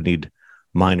unaccompanied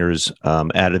minors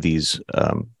out of these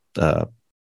Health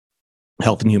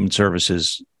and Human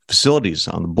Services facilities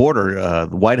on the border.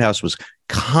 The White House was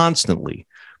constantly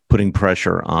putting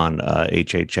pressure on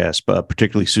HHS, but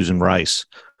particularly Susan Rice,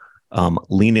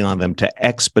 leaning on them to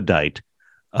expedite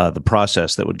the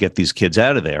process that would get these kids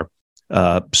out of there.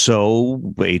 So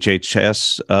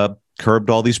HHS curbed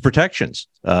all these protections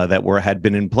that had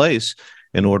been in place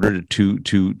in order to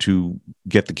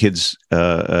get the kids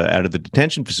out of the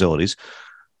detention facilities,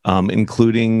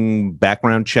 including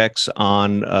background checks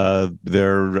on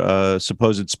their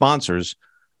supposed sponsors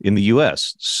in the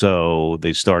U.S. So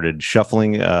they started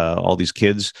shuffling all these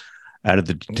kids out of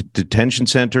the detention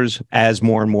centers as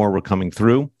more and more were coming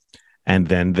through. And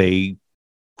then they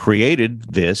created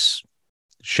this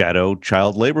shadow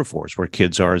child labor force where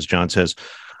kids are, as John says,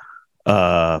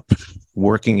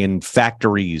 working in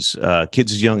factories,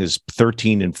 kids as young as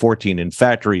 13 and 14 in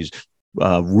factories,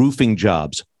 roofing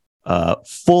jobs,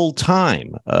 full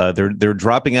time. They're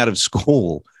dropping out of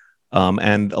school.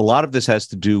 And a lot of this has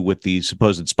to do with the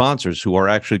supposed sponsors who are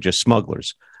actually just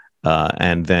smugglers,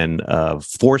 and then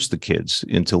force the kids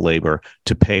into labor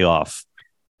to pay off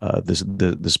the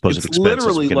supposed expenses. It's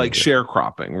literally like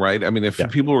sharecropping, right? I mean, if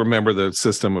people remember the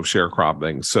system of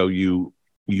sharecropping, so you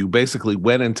basically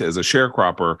went into, as a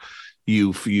sharecropper,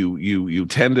 you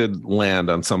tended land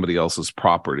on somebody else's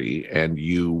property, and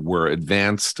you were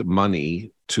advanced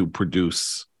money to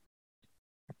produce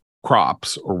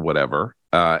crops or whatever.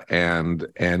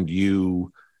 And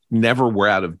you never were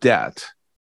out of debt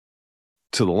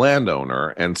to the landowner,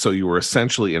 and so you were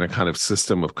essentially in a kind of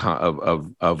system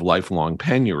of lifelong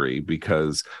penury,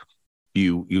 because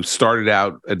you started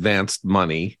out advanced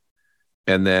money,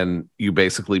 and then you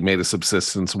basically made a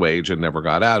subsistence wage and never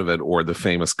got out of it. Or the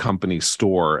famous company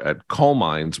store at coal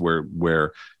mines, where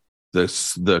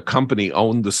the company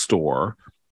owned the store,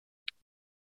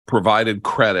 provided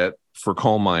credit for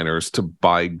coal miners to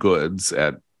buy goods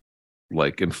at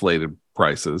like inflated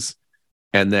prices,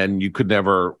 and then you could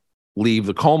never leave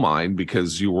the coal mine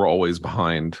because you were always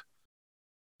behind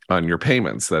on your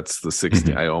payments. That's the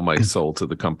 60 I owe my soul to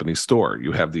the company store.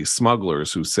 You have these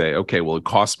smugglers who say, okay, well, it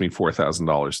cost me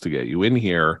 $4,000 to get you in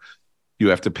here. You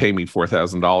have to pay me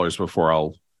 $4,000 before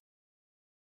I'll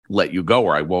let you go,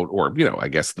 or I won't. Or, I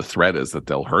guess the threat is that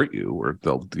they'll hurt you, or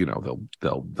they'll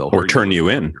or turn you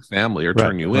in, your family, or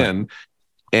turn you in.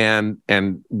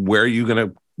 And where are you going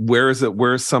to, where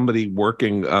is somebody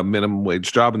working a minimum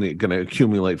wage job and they're going to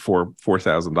accumulate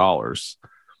 $4,000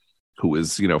 who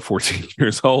is, 14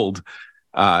 years old?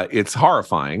 It's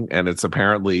horrifying. And it's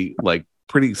apparently like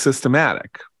pretty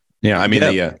systematic. Yeah. I mean,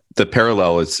 the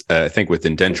parallel is, I think, with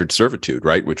indentured servitude,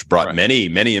 right? Which brought many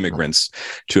immigrants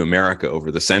to America over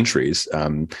the centuries,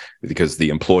 because the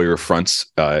employer fronts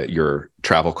your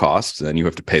travel costs, and you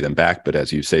have to pay them back. But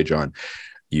as you say, John,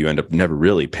 you end up never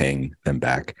really paying them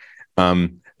back.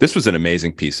 This was an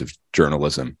amazing piece of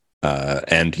journalism.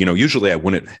 And, usually I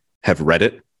wouldn't have read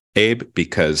it, Abe,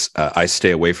 because I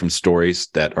stay away from stories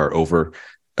that are over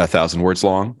 1,000 words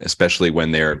long, especially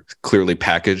when they're clearly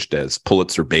packaged as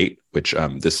Pulitzer bait, which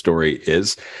this story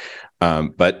is.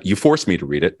 But you forced me to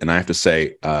read it, and I have to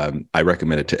say, I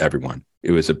recommend it to everyone.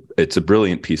 It's a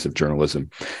brilliant piece of journalism.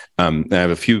 And I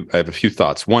have a few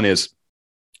thoughts. One is,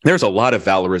 there's a lot of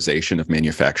valorization of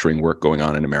manufacturing work going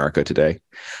on in America today,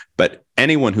 but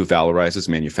anyone who valorizes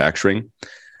manufacturing,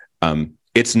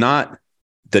 it's not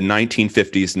the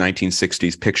 1950s,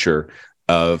 1960s picture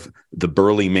of the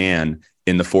burly man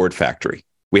in the Ford factory.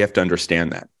 We have to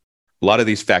understand that. A lot of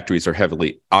these factories are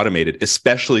heavily automated,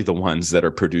 especially the ones that are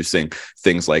producing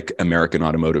things like American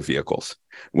automotive vehicles.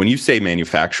 When you say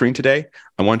manufacturing today,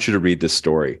 I want you to read this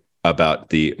story about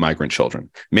the migrant children.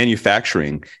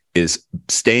 Manufacturing is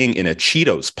staying in a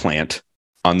Cheetos plant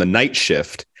on the night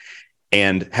shift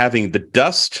and having the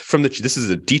dust from this is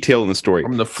a detail in the story.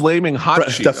 From the flaming hot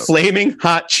Cheetos. The flaming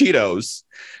hot Cheetos,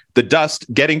 the dust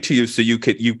getting to you so you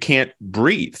can't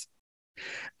breathe.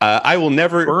 I will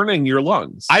never burning your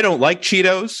lungs. I don't like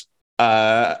Cheetos.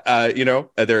 There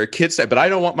are kids, but I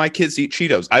don't want my kids to eat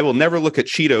Cheetos. I will never look at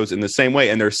Cheetos in the same way.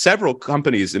 And there are several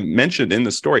companies mentioned in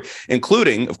the story,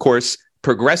 including, of course,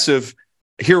 progressive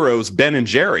heroes Ben and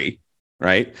Jerry,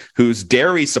 right, whose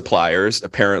dairy suppliers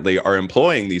apparently are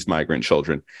employing these migrant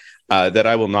children, that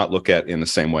I will not look at in the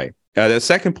same way. The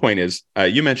second point is,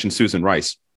 you mentioned Susan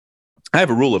Rice. I have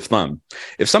a rule of thumb.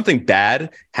 If something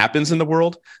bad happens in the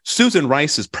world, Susan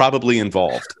Rice is probably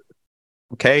involved.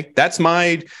 Okay, that's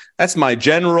my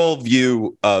general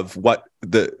view of what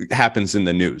happens in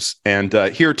the news. And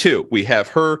here too, we have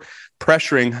her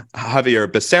pressuring Javier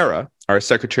Becerra, our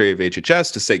Secretary of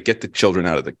HHS, to say, get the children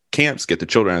out of the camps,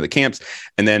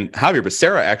 And then Javier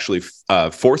Becerra actually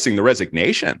forcing the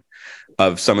resignation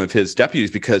of some of his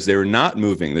deputies because they were not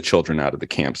moving the children out of the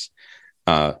camps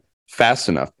fast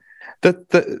enough.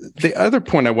 The other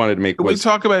point I wanted to make was, we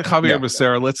talk about Javier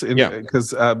Becerra.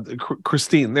 Because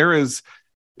Christine, there is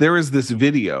this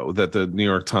video that the New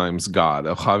York Times got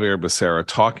of Javier Becerra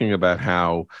talking about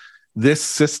how this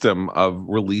system of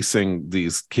releasing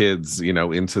these kids,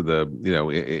 into the,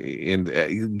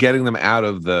 in getting them out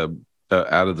of the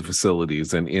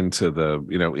facilities and into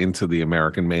the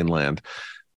American mainland,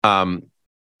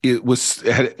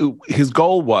 his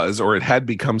goal was, or it had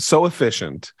become so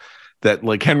efficient that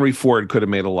like Henry Ford could have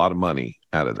made a lot of money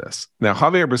out of this. Now,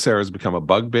 Javier Becerra has become a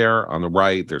bugbear on the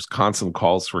right. There's constant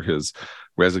calls for his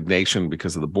resignation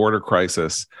because of the border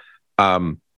crisis.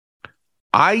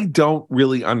 I don't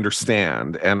really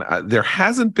understand, and there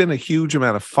hasn't been a huge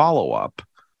amount of follow-up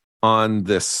on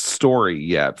this story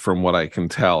yet, from what I can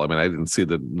tell. I mean, I didn't see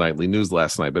the nightly news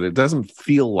last night, but it doesn't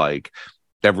feel like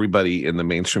everybody in the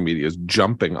mainstream media is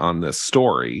jumping on this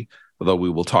story, although we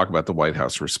will talk about the White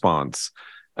House response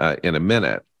in a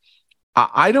minute.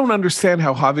 I don't understand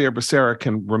how Javier Becerra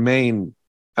can remain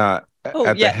at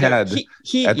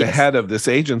the head of this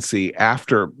agency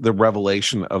after the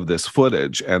revelation of this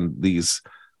footage and these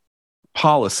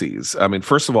policies. I mean,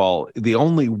 first of all, the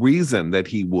only reason that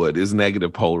he would is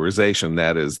negative polarization.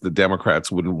 That is, the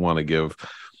Democrats wouldn't want to give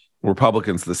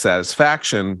Republicans the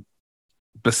satisfaction.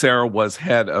 Becerra was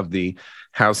head of the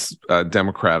House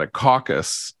Democratic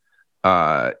Caucus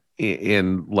during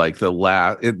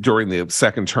the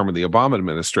second term of the Obama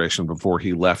administration, before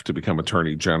he left to become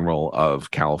Attorney General of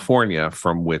California,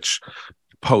 from which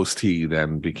post he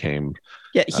then became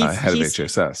head of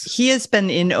HHS. He has been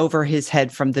in over his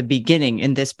head from the beginning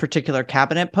in this particular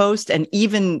cabinet post, and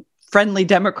even friendly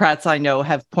Democrats I know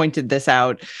have pointed this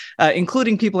out,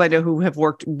 including people I know who have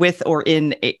worked with or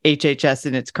in HHS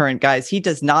in its current guise. He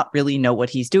does not really know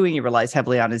what he's doing. He relies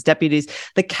heavily on his deputies.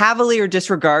 The cavalier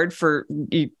disregard for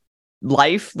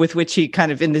life with which he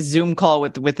kind of, in the Zoom call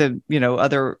with the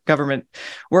other government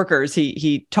workers,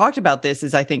 he talked about this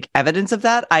is, I think, evidence of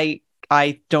that. I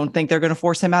don't think they're going to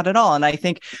force him out at all. And I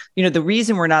think, the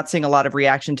reason we're not seeing a lot of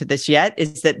reaction to this yet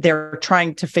is that they're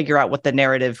trying to figure out what the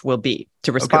narrative will be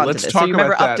to respond to this. So you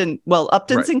remember Upton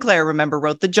right. Sinclair,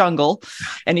 wrote The Jungle,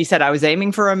 and he said, I was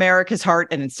aiming for America's heart,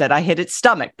 and instead I hit its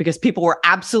stomach, because people were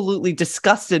absolutely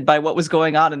disgusted by what was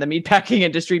going on in the meatpacking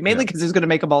industry, mainly because it was going to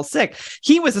make them all sick.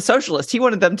 He was a socialist. He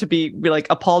wanted them to be like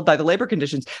appalled by the labor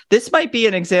conditions. This might be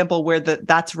an example where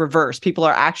that's reversed. People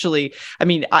are actually,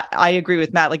 I agree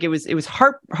with Matt. Like, it was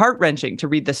heart-wrenching to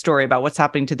read the story about what's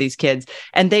happening to these kids,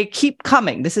 and they keep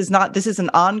coming. This is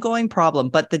an ongoing problem,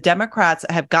 but the Democrats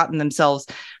have gotten themselves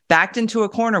backed into a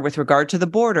corner with regard to the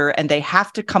border, and they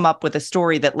have to come up with a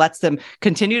story that lets them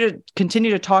continue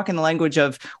to talk in the language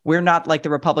of, we're not like the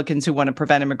Republicans who want to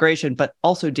prevent immigration, but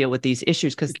also deal with these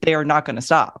issues, because they are not going to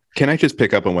stop. Can I just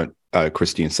pick up on what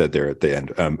Christine said there at the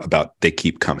end about they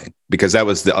keep coming? Because that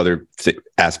was the other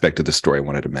aspect of the story I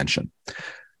wanted to mention.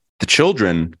 The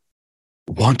children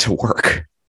want to work.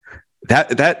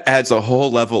 That adds a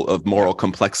whole level of moral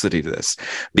complexity to this,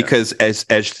 because as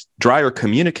Dreyer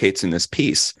communicates in this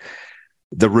piece,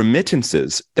 the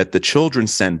remittances that the children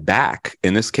send back,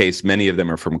 in this case, many of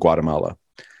them are from Guatemala,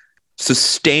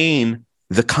 sustain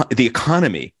the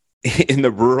economy in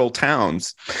the rural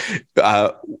towns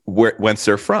whence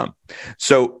they're from.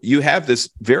 So you have this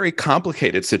very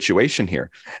complicated situation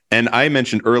here. And I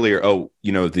mentioned earlier,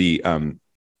 the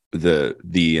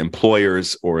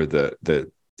employers or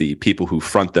the people who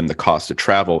front them the cost of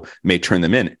travel may turn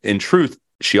them in. In truth,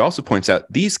 she also points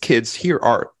out these kids here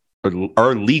are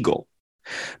legal,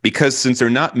 because since they're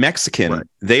not Mexican, right,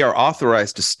 they are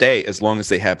authorized to stay as long as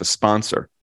they have a sponsor.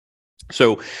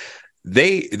 So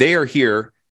they are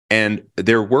here and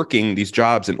they're working these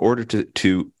jobs in order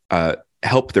to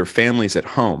help their families at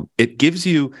home. It gives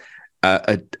you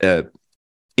a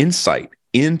insight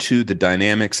into the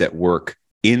dynamics at work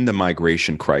in the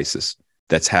migration crisis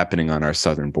that's happening on our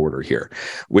southern border here,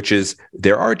 which is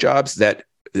there are jobs that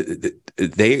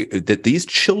these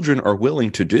children are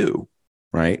willing to do,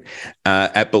 right,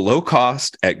 at below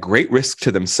cost, at great risk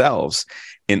to themselves,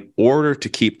 in order to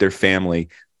keep their family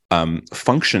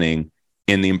functioning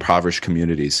in the impoverished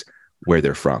communities where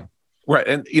they're from. Right.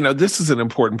 And, this is an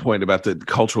important point about the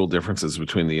cultural differences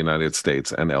between the United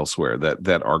States and elsewhere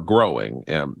that are growing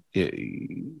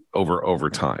over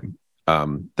time.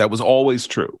 That was always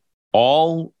true.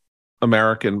 All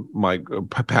American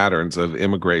patterns of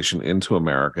immigration into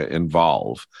America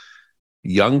involve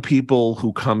young people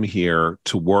who come here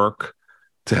to work,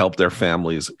 to help their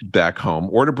families back home,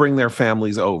 or to bring their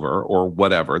families over, or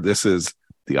whatever. This is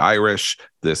the Irish,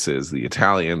 this is the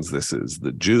Italians, this is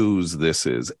the Jews, this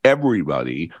is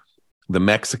everybody, the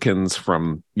Mexicans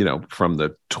from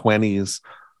the 20s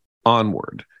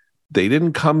onward. They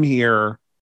didn't come here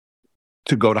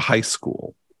to go to high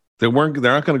school. They're not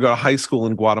going to go to high school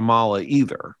in Guatemala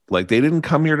either. Like, they didn't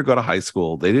come here to go to high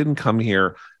school. They didn't come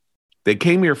here. They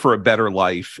came here for a better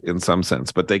life in some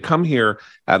sense, but they come here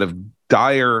out of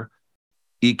dire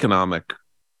economic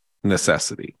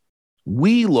necessity.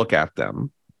 We look at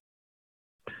them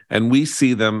and we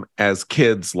see them as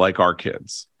kids like our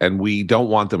kids, and we don't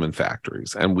want them in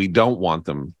factories, and we don't want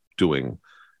them doing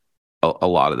a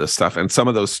lot of this stuff. And some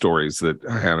of those stories that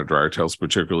Hannah Dreyer tells,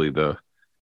 particularly the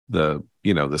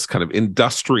this kind of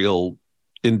industrial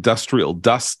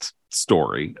dust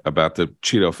story about the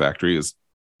Cheeto factory, is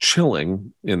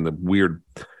chilling in the weird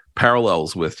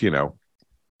parallels with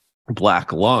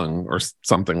Black Lung or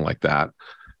something like that.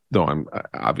 Though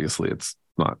obviously it's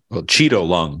not. Well, Cheeto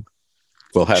Lung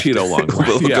will have Cheeto Lung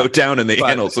will go down in the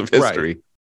annals of history.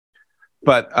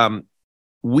 Right. But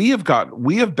we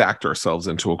have backed ourselves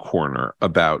into a corner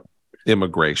about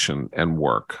immigration and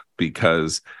work,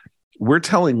 because we're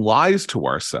telling lies to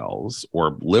ourselves,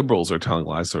 or liberals are telling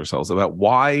lies to ourselves about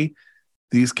why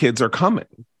these kids are coming.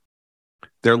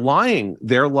 They're lying.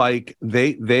 They're like,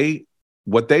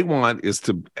 what they want is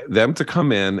them to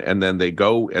come in, and then they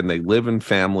go and they live in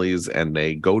families, and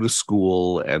they go to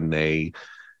school, and they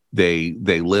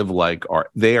live like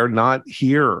they are not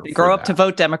here. They grow up to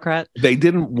vote Democrat. They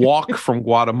didn't walk from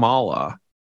Guatemala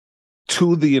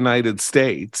to the United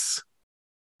States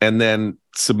and then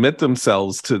submit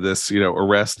themselves to this,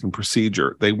 arrest and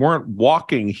procedure. They weren't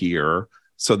walking here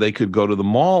so they could go to the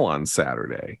mall on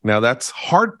Saturday. Now, that's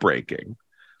heartbreaking,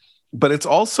 but it's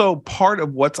also part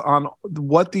of what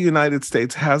the United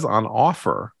States has on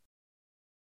offer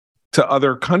to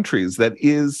other countries that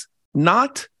is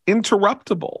not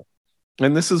interruptible.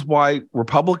 And this is why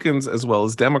Republicans as well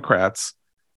as Democrats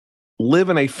live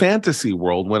in a fantasy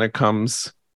world when it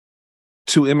comes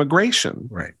to immigration.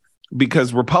 Right.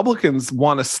 Because Republicans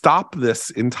want to stop this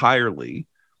entirely,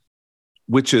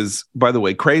 which is, by the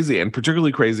way, crazy, and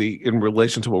particularly crazy in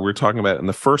relation to what we were talking about in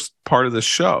the first part of the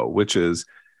show, which is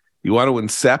you want to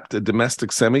incept a domestic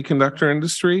semiconductor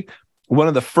industry. One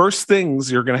of the first things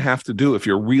you're going to have to do, if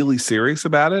you're really serious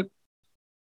about it,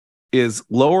 is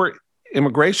lower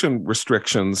immigration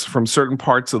restrictions from certain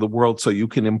parts of the world so you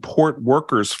can import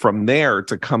workers from there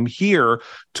to come here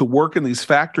to work in these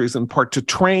factories, in part to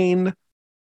train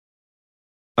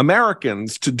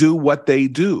Americans to do what they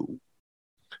do.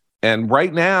 And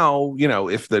right now,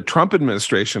 if the Trump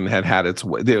administration had its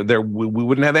way, we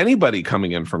wouldn't have anybody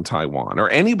coming in from Taiwan or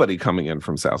anybody coming in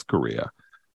from South Korea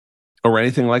or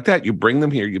anything like that. You bring them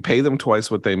here, you pay them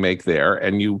twice what they make there,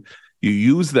 and you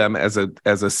use them as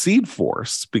a seed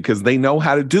force because they know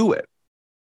how to do it.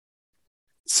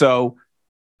 So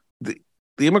the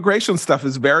immigration stuff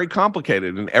is very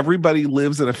complicated, and everybody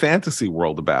lives in a fantasy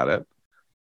world about it.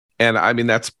 And I mean,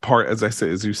 that's part, as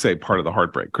you say, part of the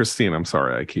heartbreak. Christine, I'm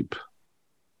sorry, I keep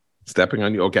stepping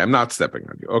on you. Okay, I'm not stepping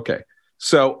on you. Okay.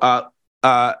 So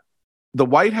the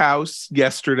White House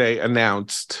yesterday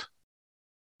announced,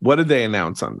 what did they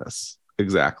announce on this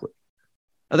exactly?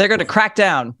 Oh, they're going to crack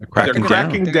down. They're cracking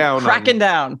down.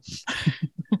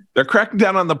 They're cracking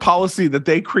down on the policy that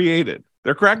they created.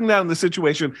 They're cracking down on the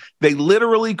situation they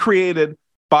literally created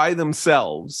by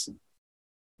themselves.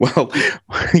 Well,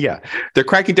 yeah, they're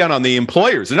cracking down on the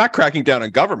employers. They're not cracking down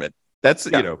on government. That's,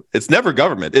 it's never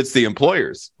government. It's the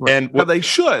employers. Right. And well, they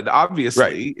should, obviously,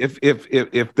 right.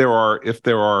 if there are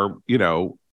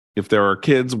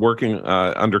kids working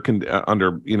under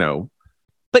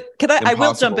But I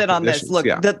will jump in on this. Look,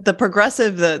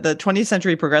 the 20th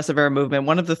century progressive era movement,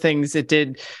 one of the things it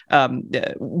did,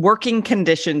 working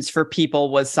conditions for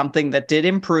people was something that did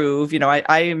improve.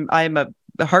 I'm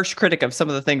a harsh critic of some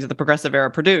of the things that the progressive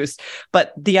era produced,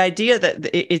 but the idea that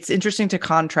it's interesting to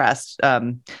contrast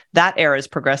that era's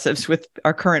progressives with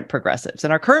our current progressives.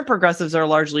 And our current progressives are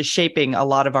largely shaping a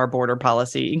lot of our border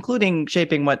policy, including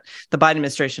shaping what the Biden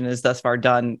administration has thus far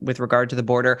done with regard to the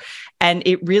border. And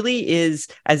it really is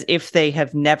as if they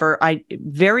have never,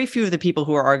 very few of the people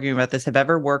who are arguing about this have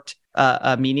ever worked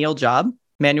a menial job,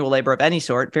 manual labor of any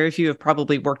sort. Very few have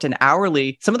probably worked an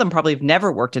hourly. Some of them probably have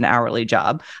never worked an hourly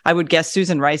job. I would guess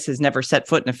Susan Rice has never set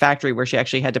foot in a factory where she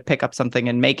actually had to pick up something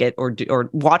and make it, or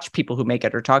watch people who make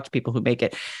it, or talk to people who make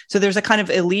it. So there's a kind of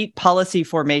elite policy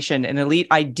formation, an elite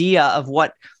idea of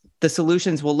what the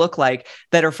solutions will look like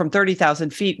that are from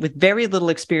 30,000 feet with very little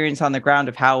experience on the ground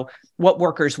of what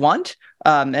workers want.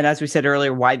 And as we said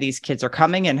earlier, why these kids are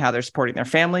coming and how they're supporting their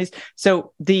families.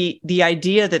 So the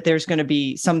idea that there's going to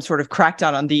be some sort of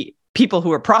crackdown on the people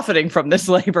who are profiting from this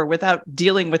labor without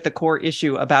dealing with the core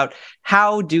issue about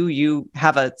how do you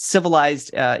have a civilized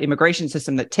immigration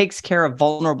system that takes care of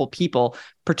vulnerable people,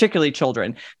 particularly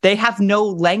children. They have no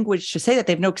language to say that.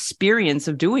 They have no experience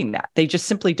of doing that. They just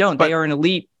simply don't. They are an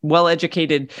elite,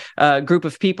 well-educated group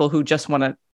of people who just want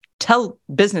to tell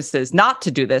businesses not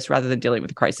to do this rather than dealing with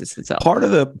the crisis itself. Part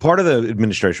of the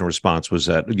administration response was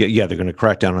that, they're going to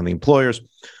crack down on the employers,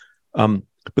 but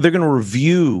they're going to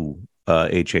review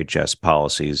HHS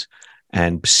policies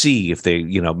and see if they,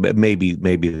 maybe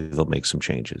they'll make some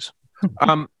changes.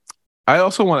 I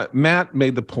also Matt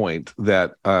made the point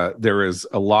that there is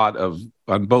a lot of,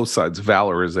 on both sides,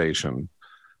 valorization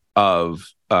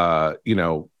of,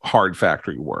 hard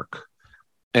factory work.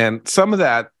 And some of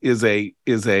that is a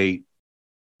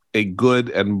good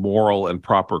and moral and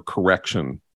proper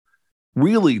correction,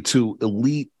 really, to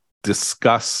elite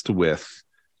disgust with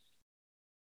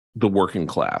the working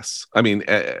class. I mean,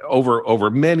 over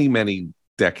many, many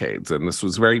decades, and this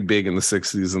was very big in the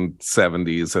 60s and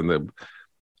 70s, and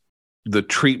the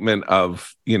treatment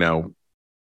of,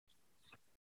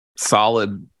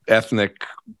 solid ethnic,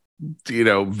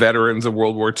 veterans of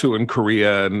World War II in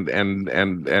Korea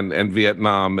and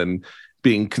Vietnam, and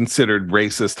being considered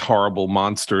racist, horrible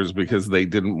monsters because they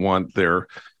didn't want their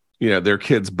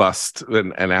kids bused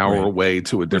an hour away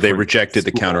to a different. They rejected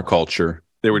school. The counterculture.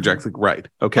 They rejected, right?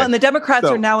 Okay. Well, and the Democrats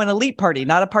are now an elite party,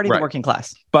 not a party of the working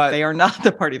class. But they are not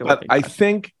the party of the working class. I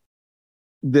think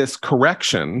this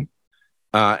correction.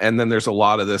 And then there's a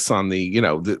lot of this on the,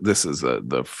 this is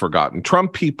the forgotten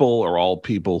Trump people, are all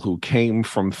people who came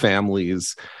from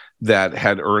families that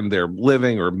had earned their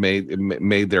living or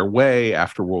made their way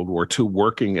after World War II,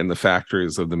 working in the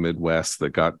factories of the Midwest that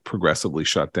got progressively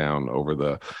shut down over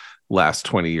the last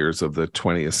 20 years of the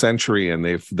 20th century. And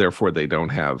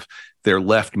they're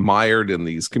left mired in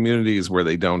these communities where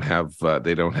they don't have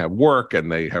work,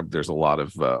 and there's a lot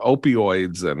of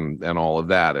opioids and all of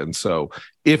that. And so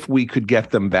if we could get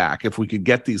them back, if we could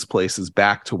get these places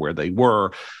back to where they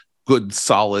were, good,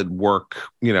 solid work,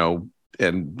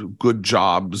 and good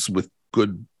jobs with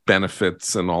good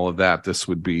benefits and all of that, this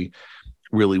would be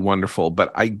really wonderful.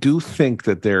 But I do think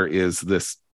that there is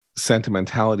this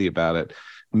sentimentality about it,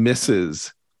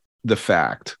 misses the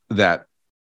fact that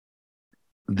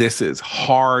this is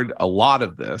hard. A lot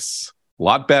of this, a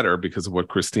lot better because of what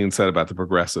Christine said about the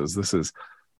progressives. This is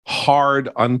hard,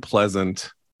 unpleasant,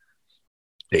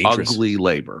 dangerous, ugly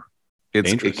labor.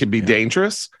 It can be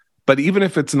dangerous, but even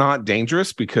if it's not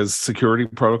dangerous because security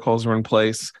protocols are in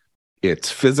place,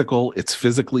 it's physical, it's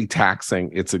physically taxing,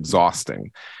 it's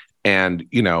exhausting. And,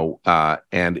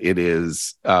 and it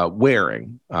is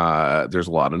wearing. There's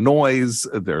a lot of noise.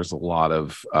 There's a lot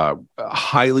of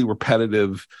highly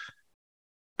repetitive.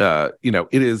 One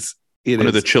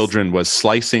of the children was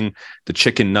slicing the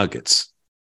chicken nuggets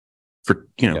for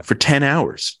 10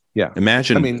 hours. Yeah.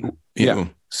 Imagine.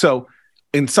 So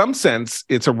in some sense,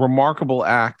 it's a remarkable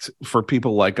act for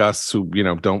people like us who,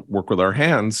 don't work with our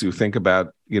hands, who think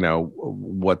about,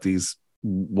 what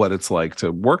it's like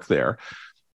to work there.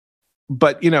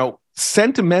 But,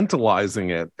 sentimentalizing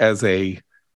it as a,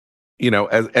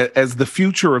 as the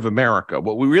future of America.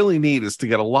 What we really need is to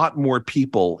get a lot more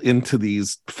people into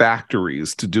these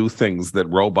factories to do things that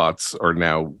robots are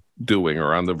now doing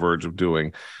or on the verge of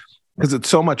doing, because it's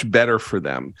so much better for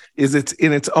them. It's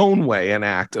in its own way an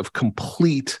act of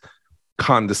complete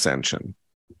condescension.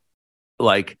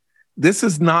 Like,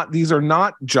 these are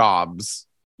not jobs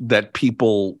that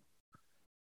people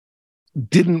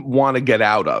didn't want to get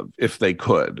out of if they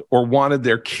could, or wanted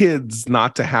their kids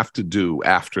not to have to do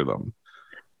after them.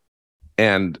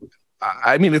 And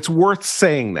I mean, it's worth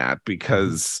saying that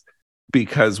because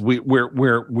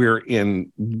we're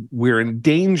in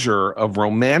danger of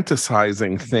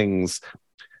romanticizing things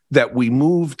that we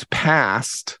moved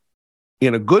past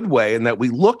in a good way, and that we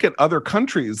look at other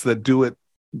countries that do it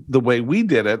the way we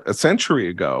did it a century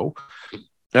ago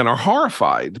and are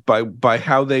horrified by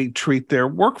how they treat their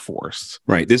workforce.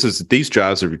 Right. These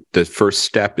jobs are the first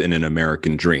step in an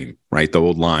American dream, right? The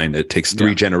old line, it takes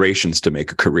 3 generations to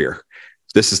make a career.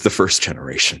 This is the first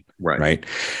generation, right?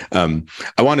 I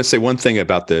want to say one thing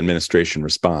about the administration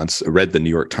response. I read the New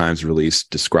York Times release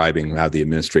describing how the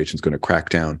administration is going to crack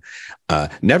down.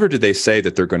 Never did they say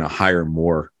that they're going to hire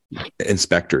more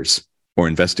inspectors or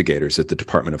investigators at the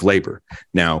Department of Labor.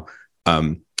 Now,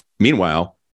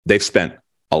 meanwhile, they've spent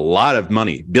a lot of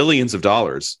money, billions of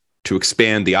dollars, to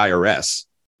expand the IRS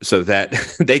so that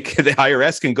the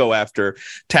IRS can go after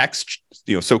tax,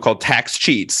 so-called tax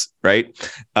cheats, right?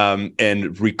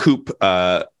 And recoup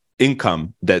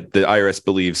income that the IRS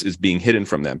believes is being hidden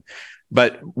from them.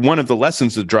 But one of the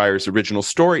lessons of Dreyer's original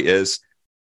story is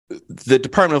the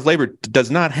Department of Labor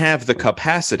does not have the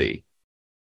capacity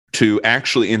to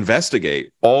actually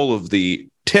investigate all of the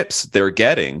tips they're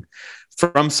getting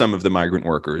from some of the migrant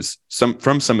workers,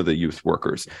 from some of the youth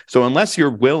workers. So unless you're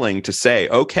willing to say,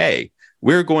 okay,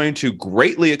 we're going to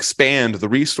greatly expand the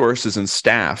resources and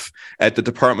staff at the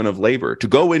Department of Labor to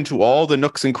go into all the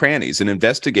nooks and crannies and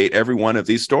investigate every one of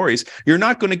these stories, you're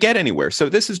not going to get anywhere. So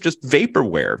this is just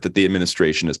vaporware that the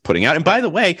administration is putting out. And by the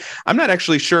way, I'm not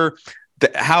actually sure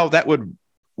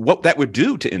what that would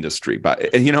do to industry. But,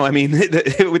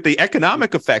 with the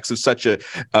economic effects of such a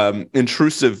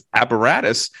intrusive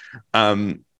apparatus,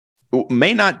 may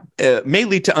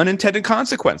lead to unintended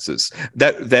consequences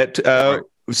that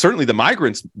certainly the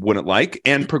migrants wouldn't like,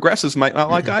 and progressives might not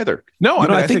like either. No,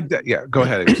 I think that, go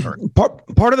ahead.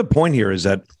 Part of the point here is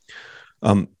that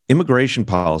immigration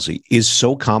policy is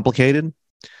so complicated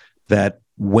that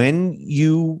when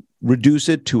you reduce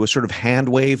it to a sort of hand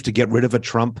wave to get rid of a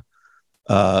Trump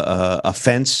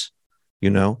offense,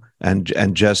 and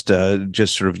just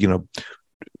sort of,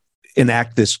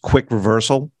 enact this quick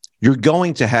reversal, you're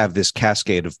going to have this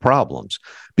cascade of problems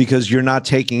because you're not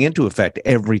taking into account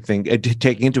everything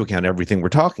we're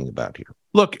talking about here.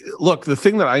 Look, the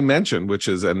thing that I mentioned, which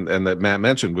is, and that Matt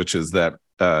mentioned, which is that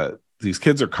these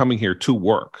kids are coming here to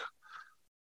work.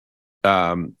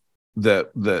 The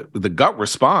gut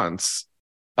response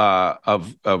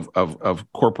of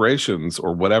corporations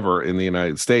or whatever in the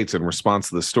United States in response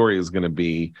to the story is going to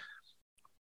be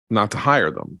not to hire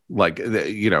them. Like,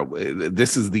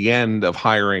 this is the end of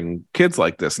hiring kids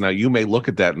like this. Now, you may look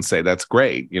at that and say, that's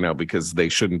great, because they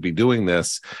shouldn't be doing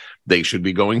this. They should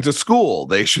be going to school.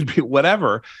 They should be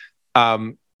whatever.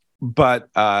 But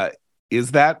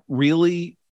is that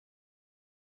really,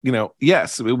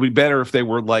 yes, it would be better if they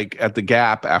were like at the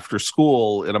Gap after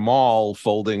school in a mall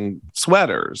folding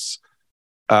sweaters.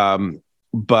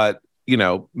 But,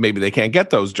 maybe they can't get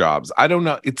those jobs. I don't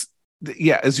know.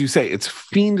 As you say, it's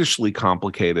fiendishly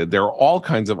complicated. There are all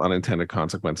kinds of unintended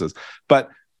consequences. But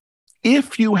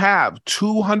if you have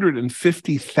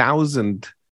 250,000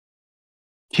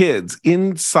 kids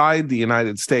inside the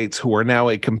United States who are now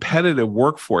a competitive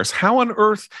workforce, how on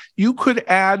earth you could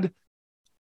add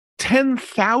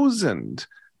 10,000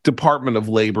 Department of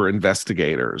Labor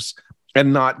investigators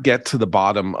and not get to the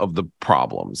bottom of the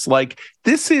problems? Like,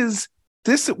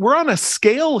 we're on a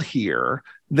scale here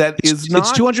that is not.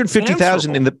 It's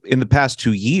 250,000 in the past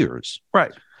 2 years,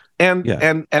 right? And more.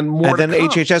 And then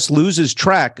HHS loses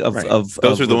track of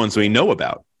those are the ones we know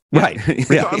about. Right.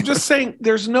 Yeah. So I'm just saying,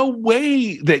 there's no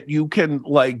way that you can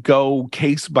go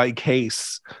case by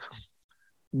case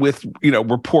with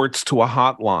reports to a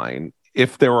hotline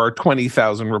if there are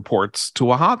 20,000 reports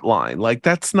to a hotline. Like,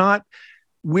 that's not.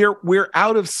 We're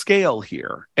out of scale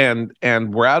here, and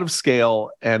we're out of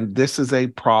scale, and this is a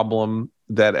problem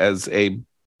that, as Abe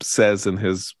says in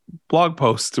his blog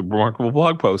post, a remarkable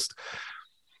blog post,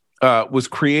 was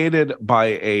created by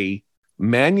a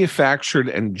manufactured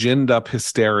and ginned up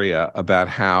hysteria about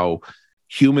how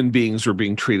human beings were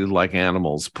being treated like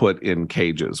animals put in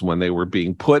cages when they were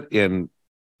being put in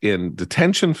in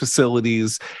detention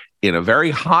facilities in a very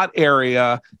hot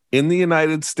area in the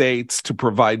United States to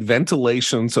provide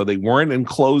ventilation so they weren't in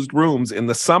closed rooms in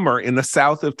the summer in the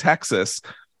south of Texas.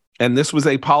 And this was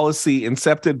a policy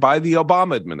incepted by the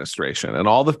Obama administration. And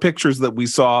all the pictures that we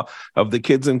saw of the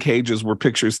kids in cages were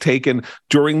pictures taken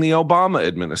during the Obama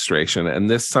administration. And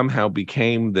this somehow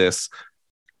became this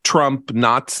Trump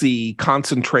Nazi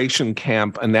concentration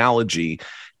camp analogy.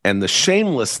 And the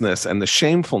shamelessness and the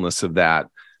shamefulness of that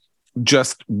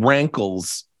just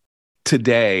rankles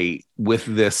today with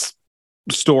this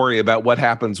story about what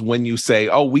happens when you say,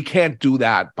 oh, we can't do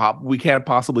that. We can't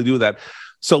possibly do that.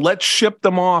 So let's ship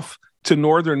them off to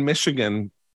northern Michigan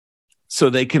so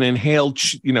they can inhale,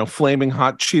 flaming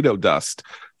hot Cheeto dust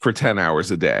for 10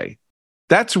 hours a day.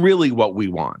 That's really what we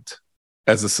want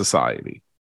as a society.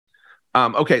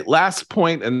 Okay, last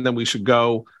point, and then we should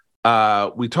go.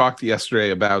 We talked yesterday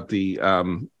about the,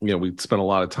 we spent a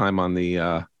lot of time on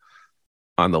the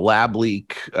lab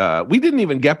leak. We didn't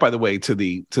even get, by the way, to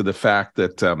the fact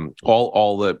that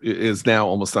all that is now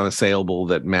almost unassailable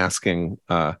that masking,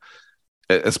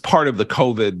 as part of the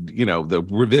COVID, the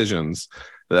revisions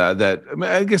that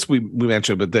I guess we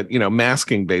mentioned, but that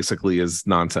masking basically is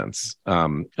nonsense,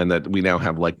 and that we now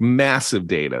have like massive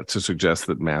data to suggest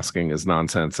that masking is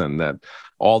nonsense, and that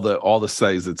all the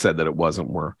studies that said that it wasn't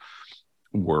were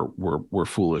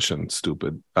foolish and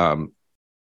stupid.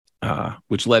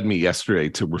 Which led me yesterday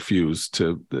to refuse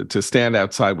to stand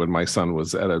outside when my son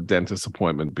was at a dentist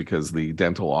appointment because the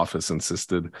dental office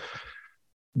insisted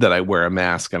that I wear a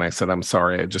mask. And I said, I'm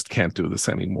sorry, I just can't do this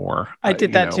anymore. I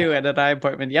did that too at an eye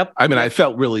appointment. Yep. I mean, I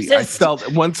felt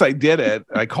once I did it,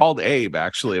 I called Abe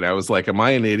actually, and I was like, am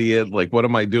I an idiot? Like, what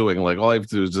am I doing? Like, all I have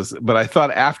to do is but I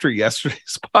thought after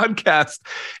yesterday's podcast,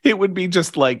 it would be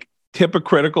just like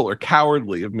hypocritical or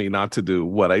cowardly of me not to do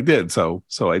what I did. So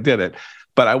I did it.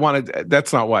 But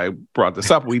that's not why I brought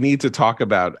this up. We need to talk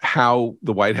about how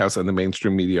the White House and the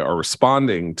mainstream media are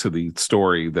responding to the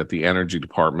story that the Energy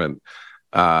Department,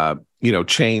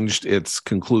 changed its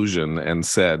conclusion and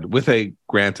said,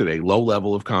 granted a low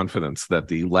level of confidence, that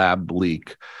the lab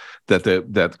leak, that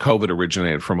COVID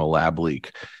originated from a lab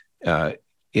leak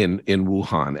in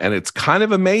Wuhan. And it's kind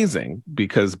of amazing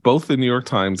because both the New York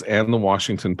Times and the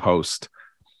Washington Post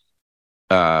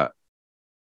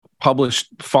published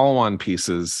follow-on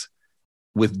pieces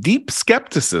with deep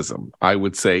skepticism, I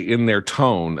would say, in their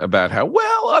tone about how,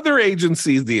 well, other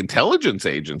agencies, the intelligence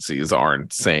agencies,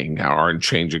 aren't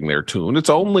changing their tune. It's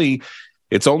only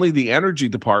the Energy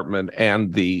Department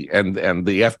and the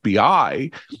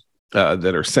FBI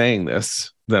that are saying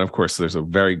this. Then, of course, there's a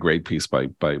very great piece by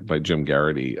Jim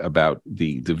Garrity about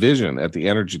the division at the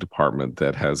Energy Department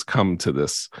that has come to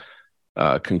this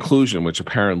conclusion, which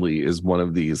apparently is one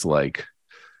of these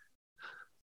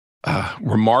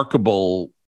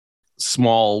remarkable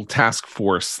small task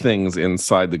force things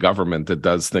inside the government that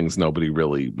does things nobody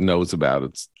really knows about.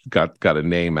 It's got a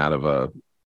name out of a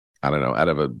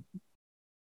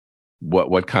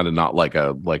what kind of, not like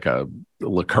a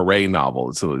Le Carre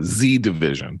novel. It's a Z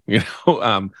division,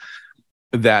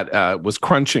 that was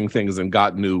crunching things and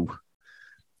got new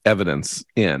evidence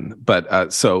in.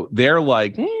 But so they're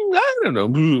like, I don't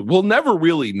know, we'll never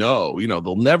really know.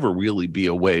 There'll never really be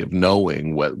a way of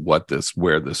knowing where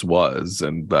this was,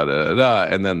 and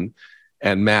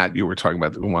and Matt, you were talking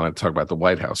about, we want to talk about the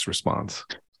White House response.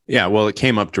 Yeah, well, it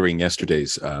came up during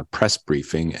yesterday's press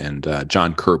briefing, and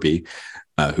John Kirby,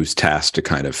 who's tasked to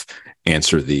kind of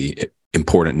answer the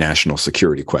important national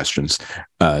security questions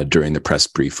during the press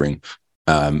briefing,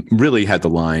 really had the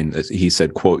line that he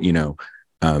said, quote,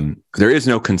 there is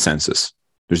no consensus.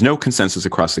 There's no consensus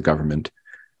across the government.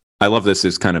 I love this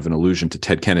as kind of an allusion to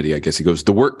Ted Kennedy, I guess. He goes,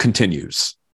 the work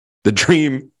continues. The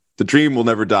dream will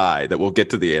never die, that we'll get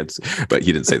to the answer. But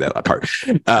he didn't say that part.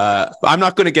 I'm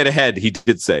not going to get ahead, he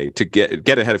did say, to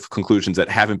get ahead of conclusions that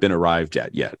haven't been arrived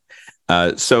at yet.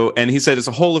 And he said it's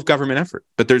a whole of government effort,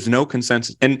 but there's no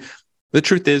consensus. And the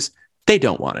truth is, they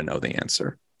don't want to know the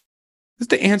answer.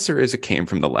 The answer is it came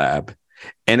from the lab.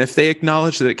 And if they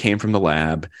acknowledge that it came from the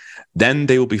lab, then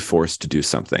they will be forced to do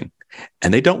something.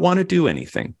 And they don't want to do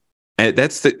anything. And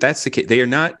that's the case.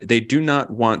 They do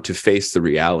not want to face the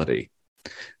reality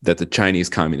that the Chinese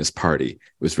Communist Party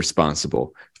was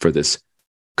responsible for this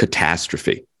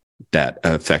catastrophe that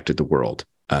affected the world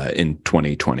in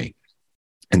 2020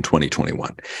 and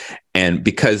 2021. And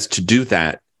because to do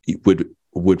that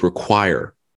would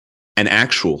require an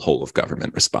actual whole of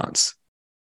government response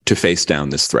to face down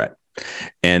this threat.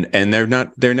 And they're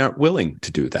not willing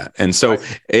to do that. And so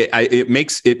it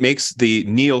makes the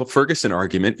Neil Ferguson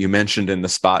argument you mentioned in the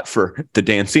spot for the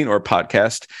Dan Senor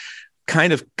podcast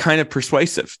kind of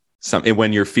persuasive,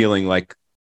 when you're feeling like,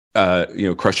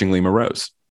 crushingly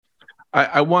morose.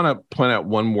 I want to point out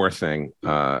one more thing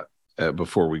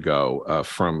before we go.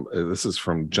 This is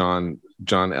from John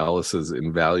Ellis's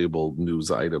Invaluable News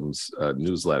Items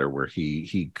newsletter, where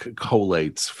he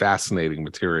collates fascinating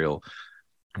material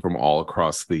from all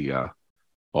across the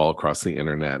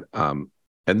internet.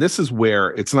 And this is where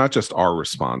it's not just our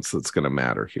response that's going to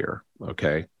matter here.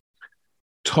 Okay,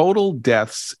 total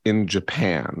deaths in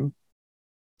Japan,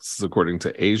 this is according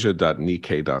to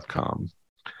asia.nikkei.com,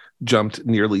 jumped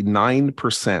nearly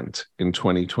 9% in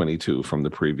 2022 from the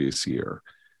previous year.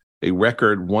 A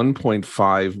record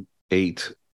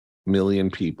 1.58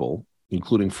 million people,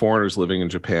 including foreigners living in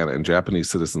Japan and Japanese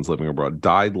citizens living abroad,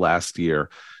 died last year.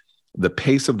 The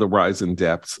pace of the rise in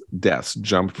deaths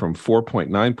jumped from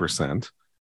 4.9%,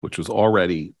 which was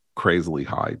already crazily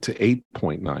high, to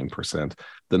 8.9%.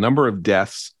 The number of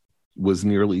deaths was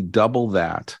nearly double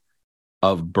that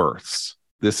of births.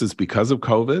 This is because of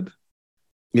COVID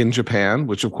in Japan,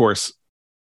 which of course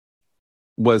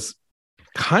was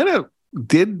it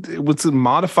was a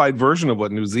modified version of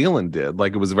what New Zealand did.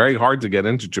 Like, it was very hard to get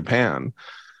into Japan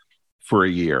for a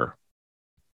year.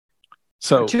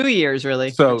 So 2 years,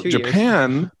 really. So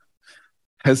Japan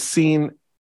has seen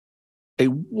a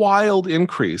wild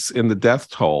increase in the death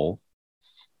toll.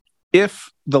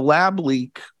 If the lab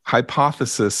leak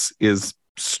hypothesis is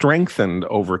strengthened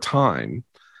over time,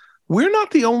 we're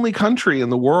not the only country in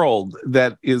the world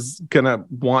that is going to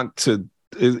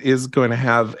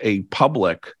have a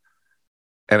public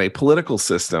and a political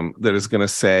system that is going to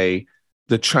say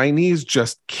the Chinese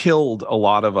just killed a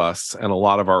lot of us and a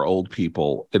lot of our old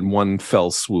people in one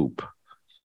fell swoop.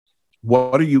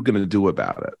 What are you going to do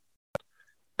about it?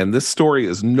 And this story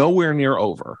is nowhere near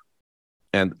over.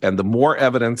 And the more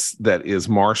evidence that is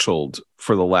marshaled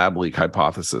for the lab leak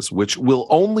hypothesis, which will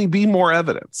only be more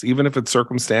evidence, even if it's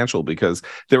circumstantial, because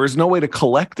there is no way to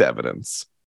collect evidence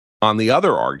on the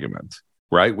other argument,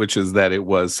 right? Which is that it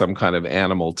was some kind of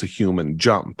animal to human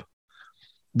jump.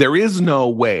 There is no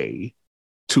way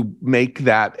to make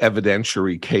that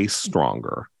evidentiary case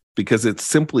stronger, because it's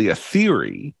simply a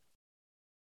theory.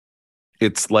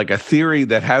 It's like a theory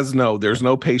that there's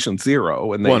no patient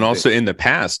zero. And also in the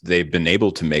past, they've been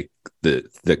able to make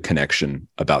the connection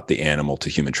about the animal to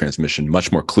human transmission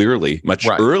much more clearly, much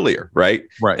earlier, right?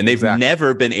 Right. And they've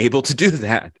never been able to do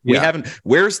that. We haven't.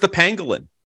 Where's the pangolin?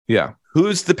 Yeah.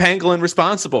 Who's the pangolin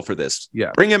responsible for this?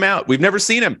 Yeah. Bring him out. We've never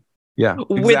seen him. Yeah.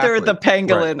 Exactly. Wither the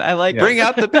pangolin. Right. I like Bring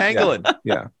out the pangolin.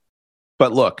 Yeah.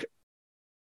 But look,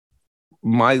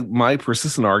 my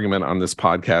persistent argument on this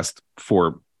podcast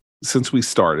since we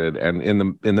started, and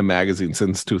in the magazine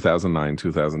since 2009,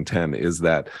 2010, is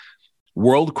that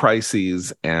world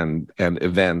crises and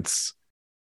events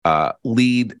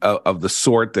lead of the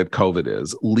sort that COVID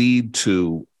is, lead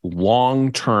to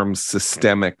long-term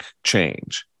systemic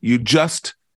change. You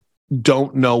just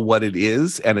don't know what it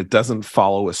is, and it doesn't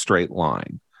follow a straight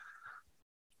line.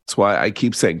 That's why I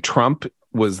keep saying Trump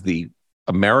was the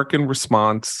American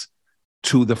response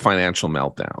to the financial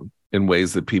meltdown in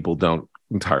ways that people don't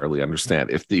entirely understand.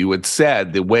 If you had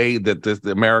said the way that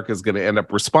America is going to end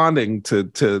up responding to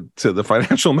the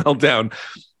financial meltdown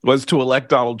was to elect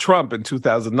Donald Trump in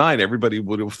 2009, everybody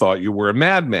would have thought you were a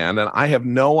madman. And I have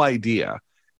no idea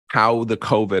how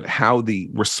the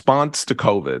response to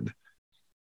COVID,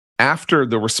 after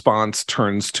the response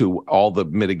turns to all the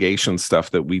mitigation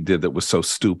stuff that we did that was so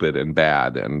stupid and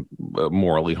bad and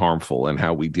morally harmful, and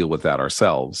how we deal with that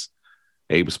ourselves.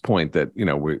 Abe's point that,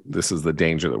 this is the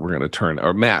danger that we're going to turn,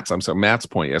 or Matt's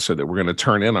point yesterday, that we're going to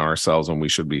turn in on ourselves when we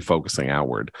should be focusing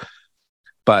outward.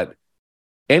 But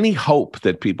any hope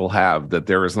that people have that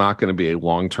there is not going to be a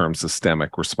long-term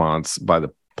systemic response by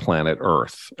the planet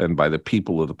Earth and by the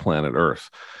people of the planet Earth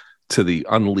to the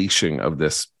unleashing of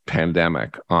this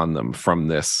pandemic on them from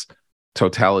this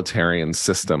totalitarian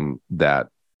system that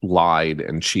lied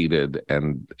and cheated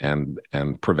and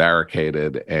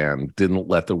prevaricated and didn't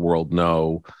let the world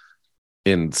know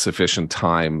in sufficient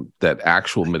time that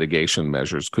actual mitigation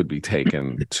measures could be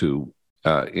taken to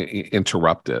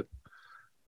interrupt it.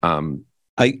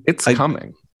 It's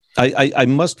coming. I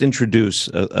must introduce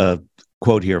a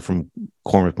quote here from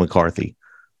Cormac McCarthy,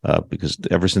 because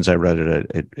ever since I read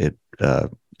it, it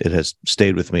has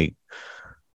stayed with me,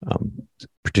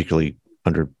 particularly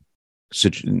under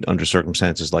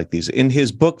circumstances like these. In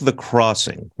his book, The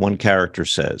Crossing, one character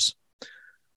says,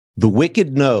 "The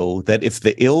wicked know that if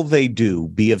the ill they do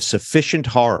be of sufficient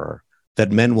horror,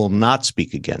 that men will not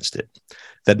speak against it,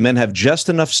 that men have just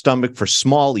enough stomach for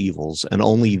small evils, and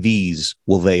only these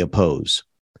will they oppose."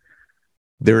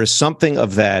 There is something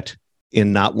of that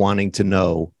in not wanting to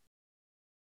know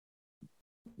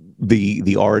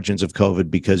the origins of COVID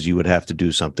because you would have to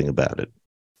do something about it.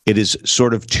 It is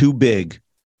sort of too big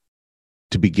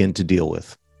to begin to deal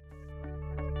with.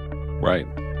 Right.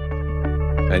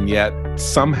 And yet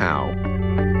somehow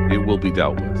it will be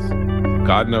dealt with.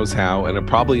 God knows how, and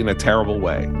probably in a terrible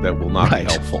way that will not be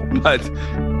helpful.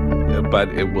 But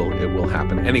it will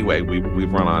happen. Anyway,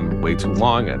 we've run on way too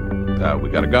long, and we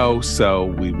got to go. So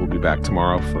we will be back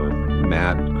tomorrow. For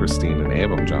Matt, Christine, and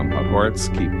Abe, I'm John Podhoretz.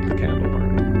 Keep the candle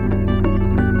burning.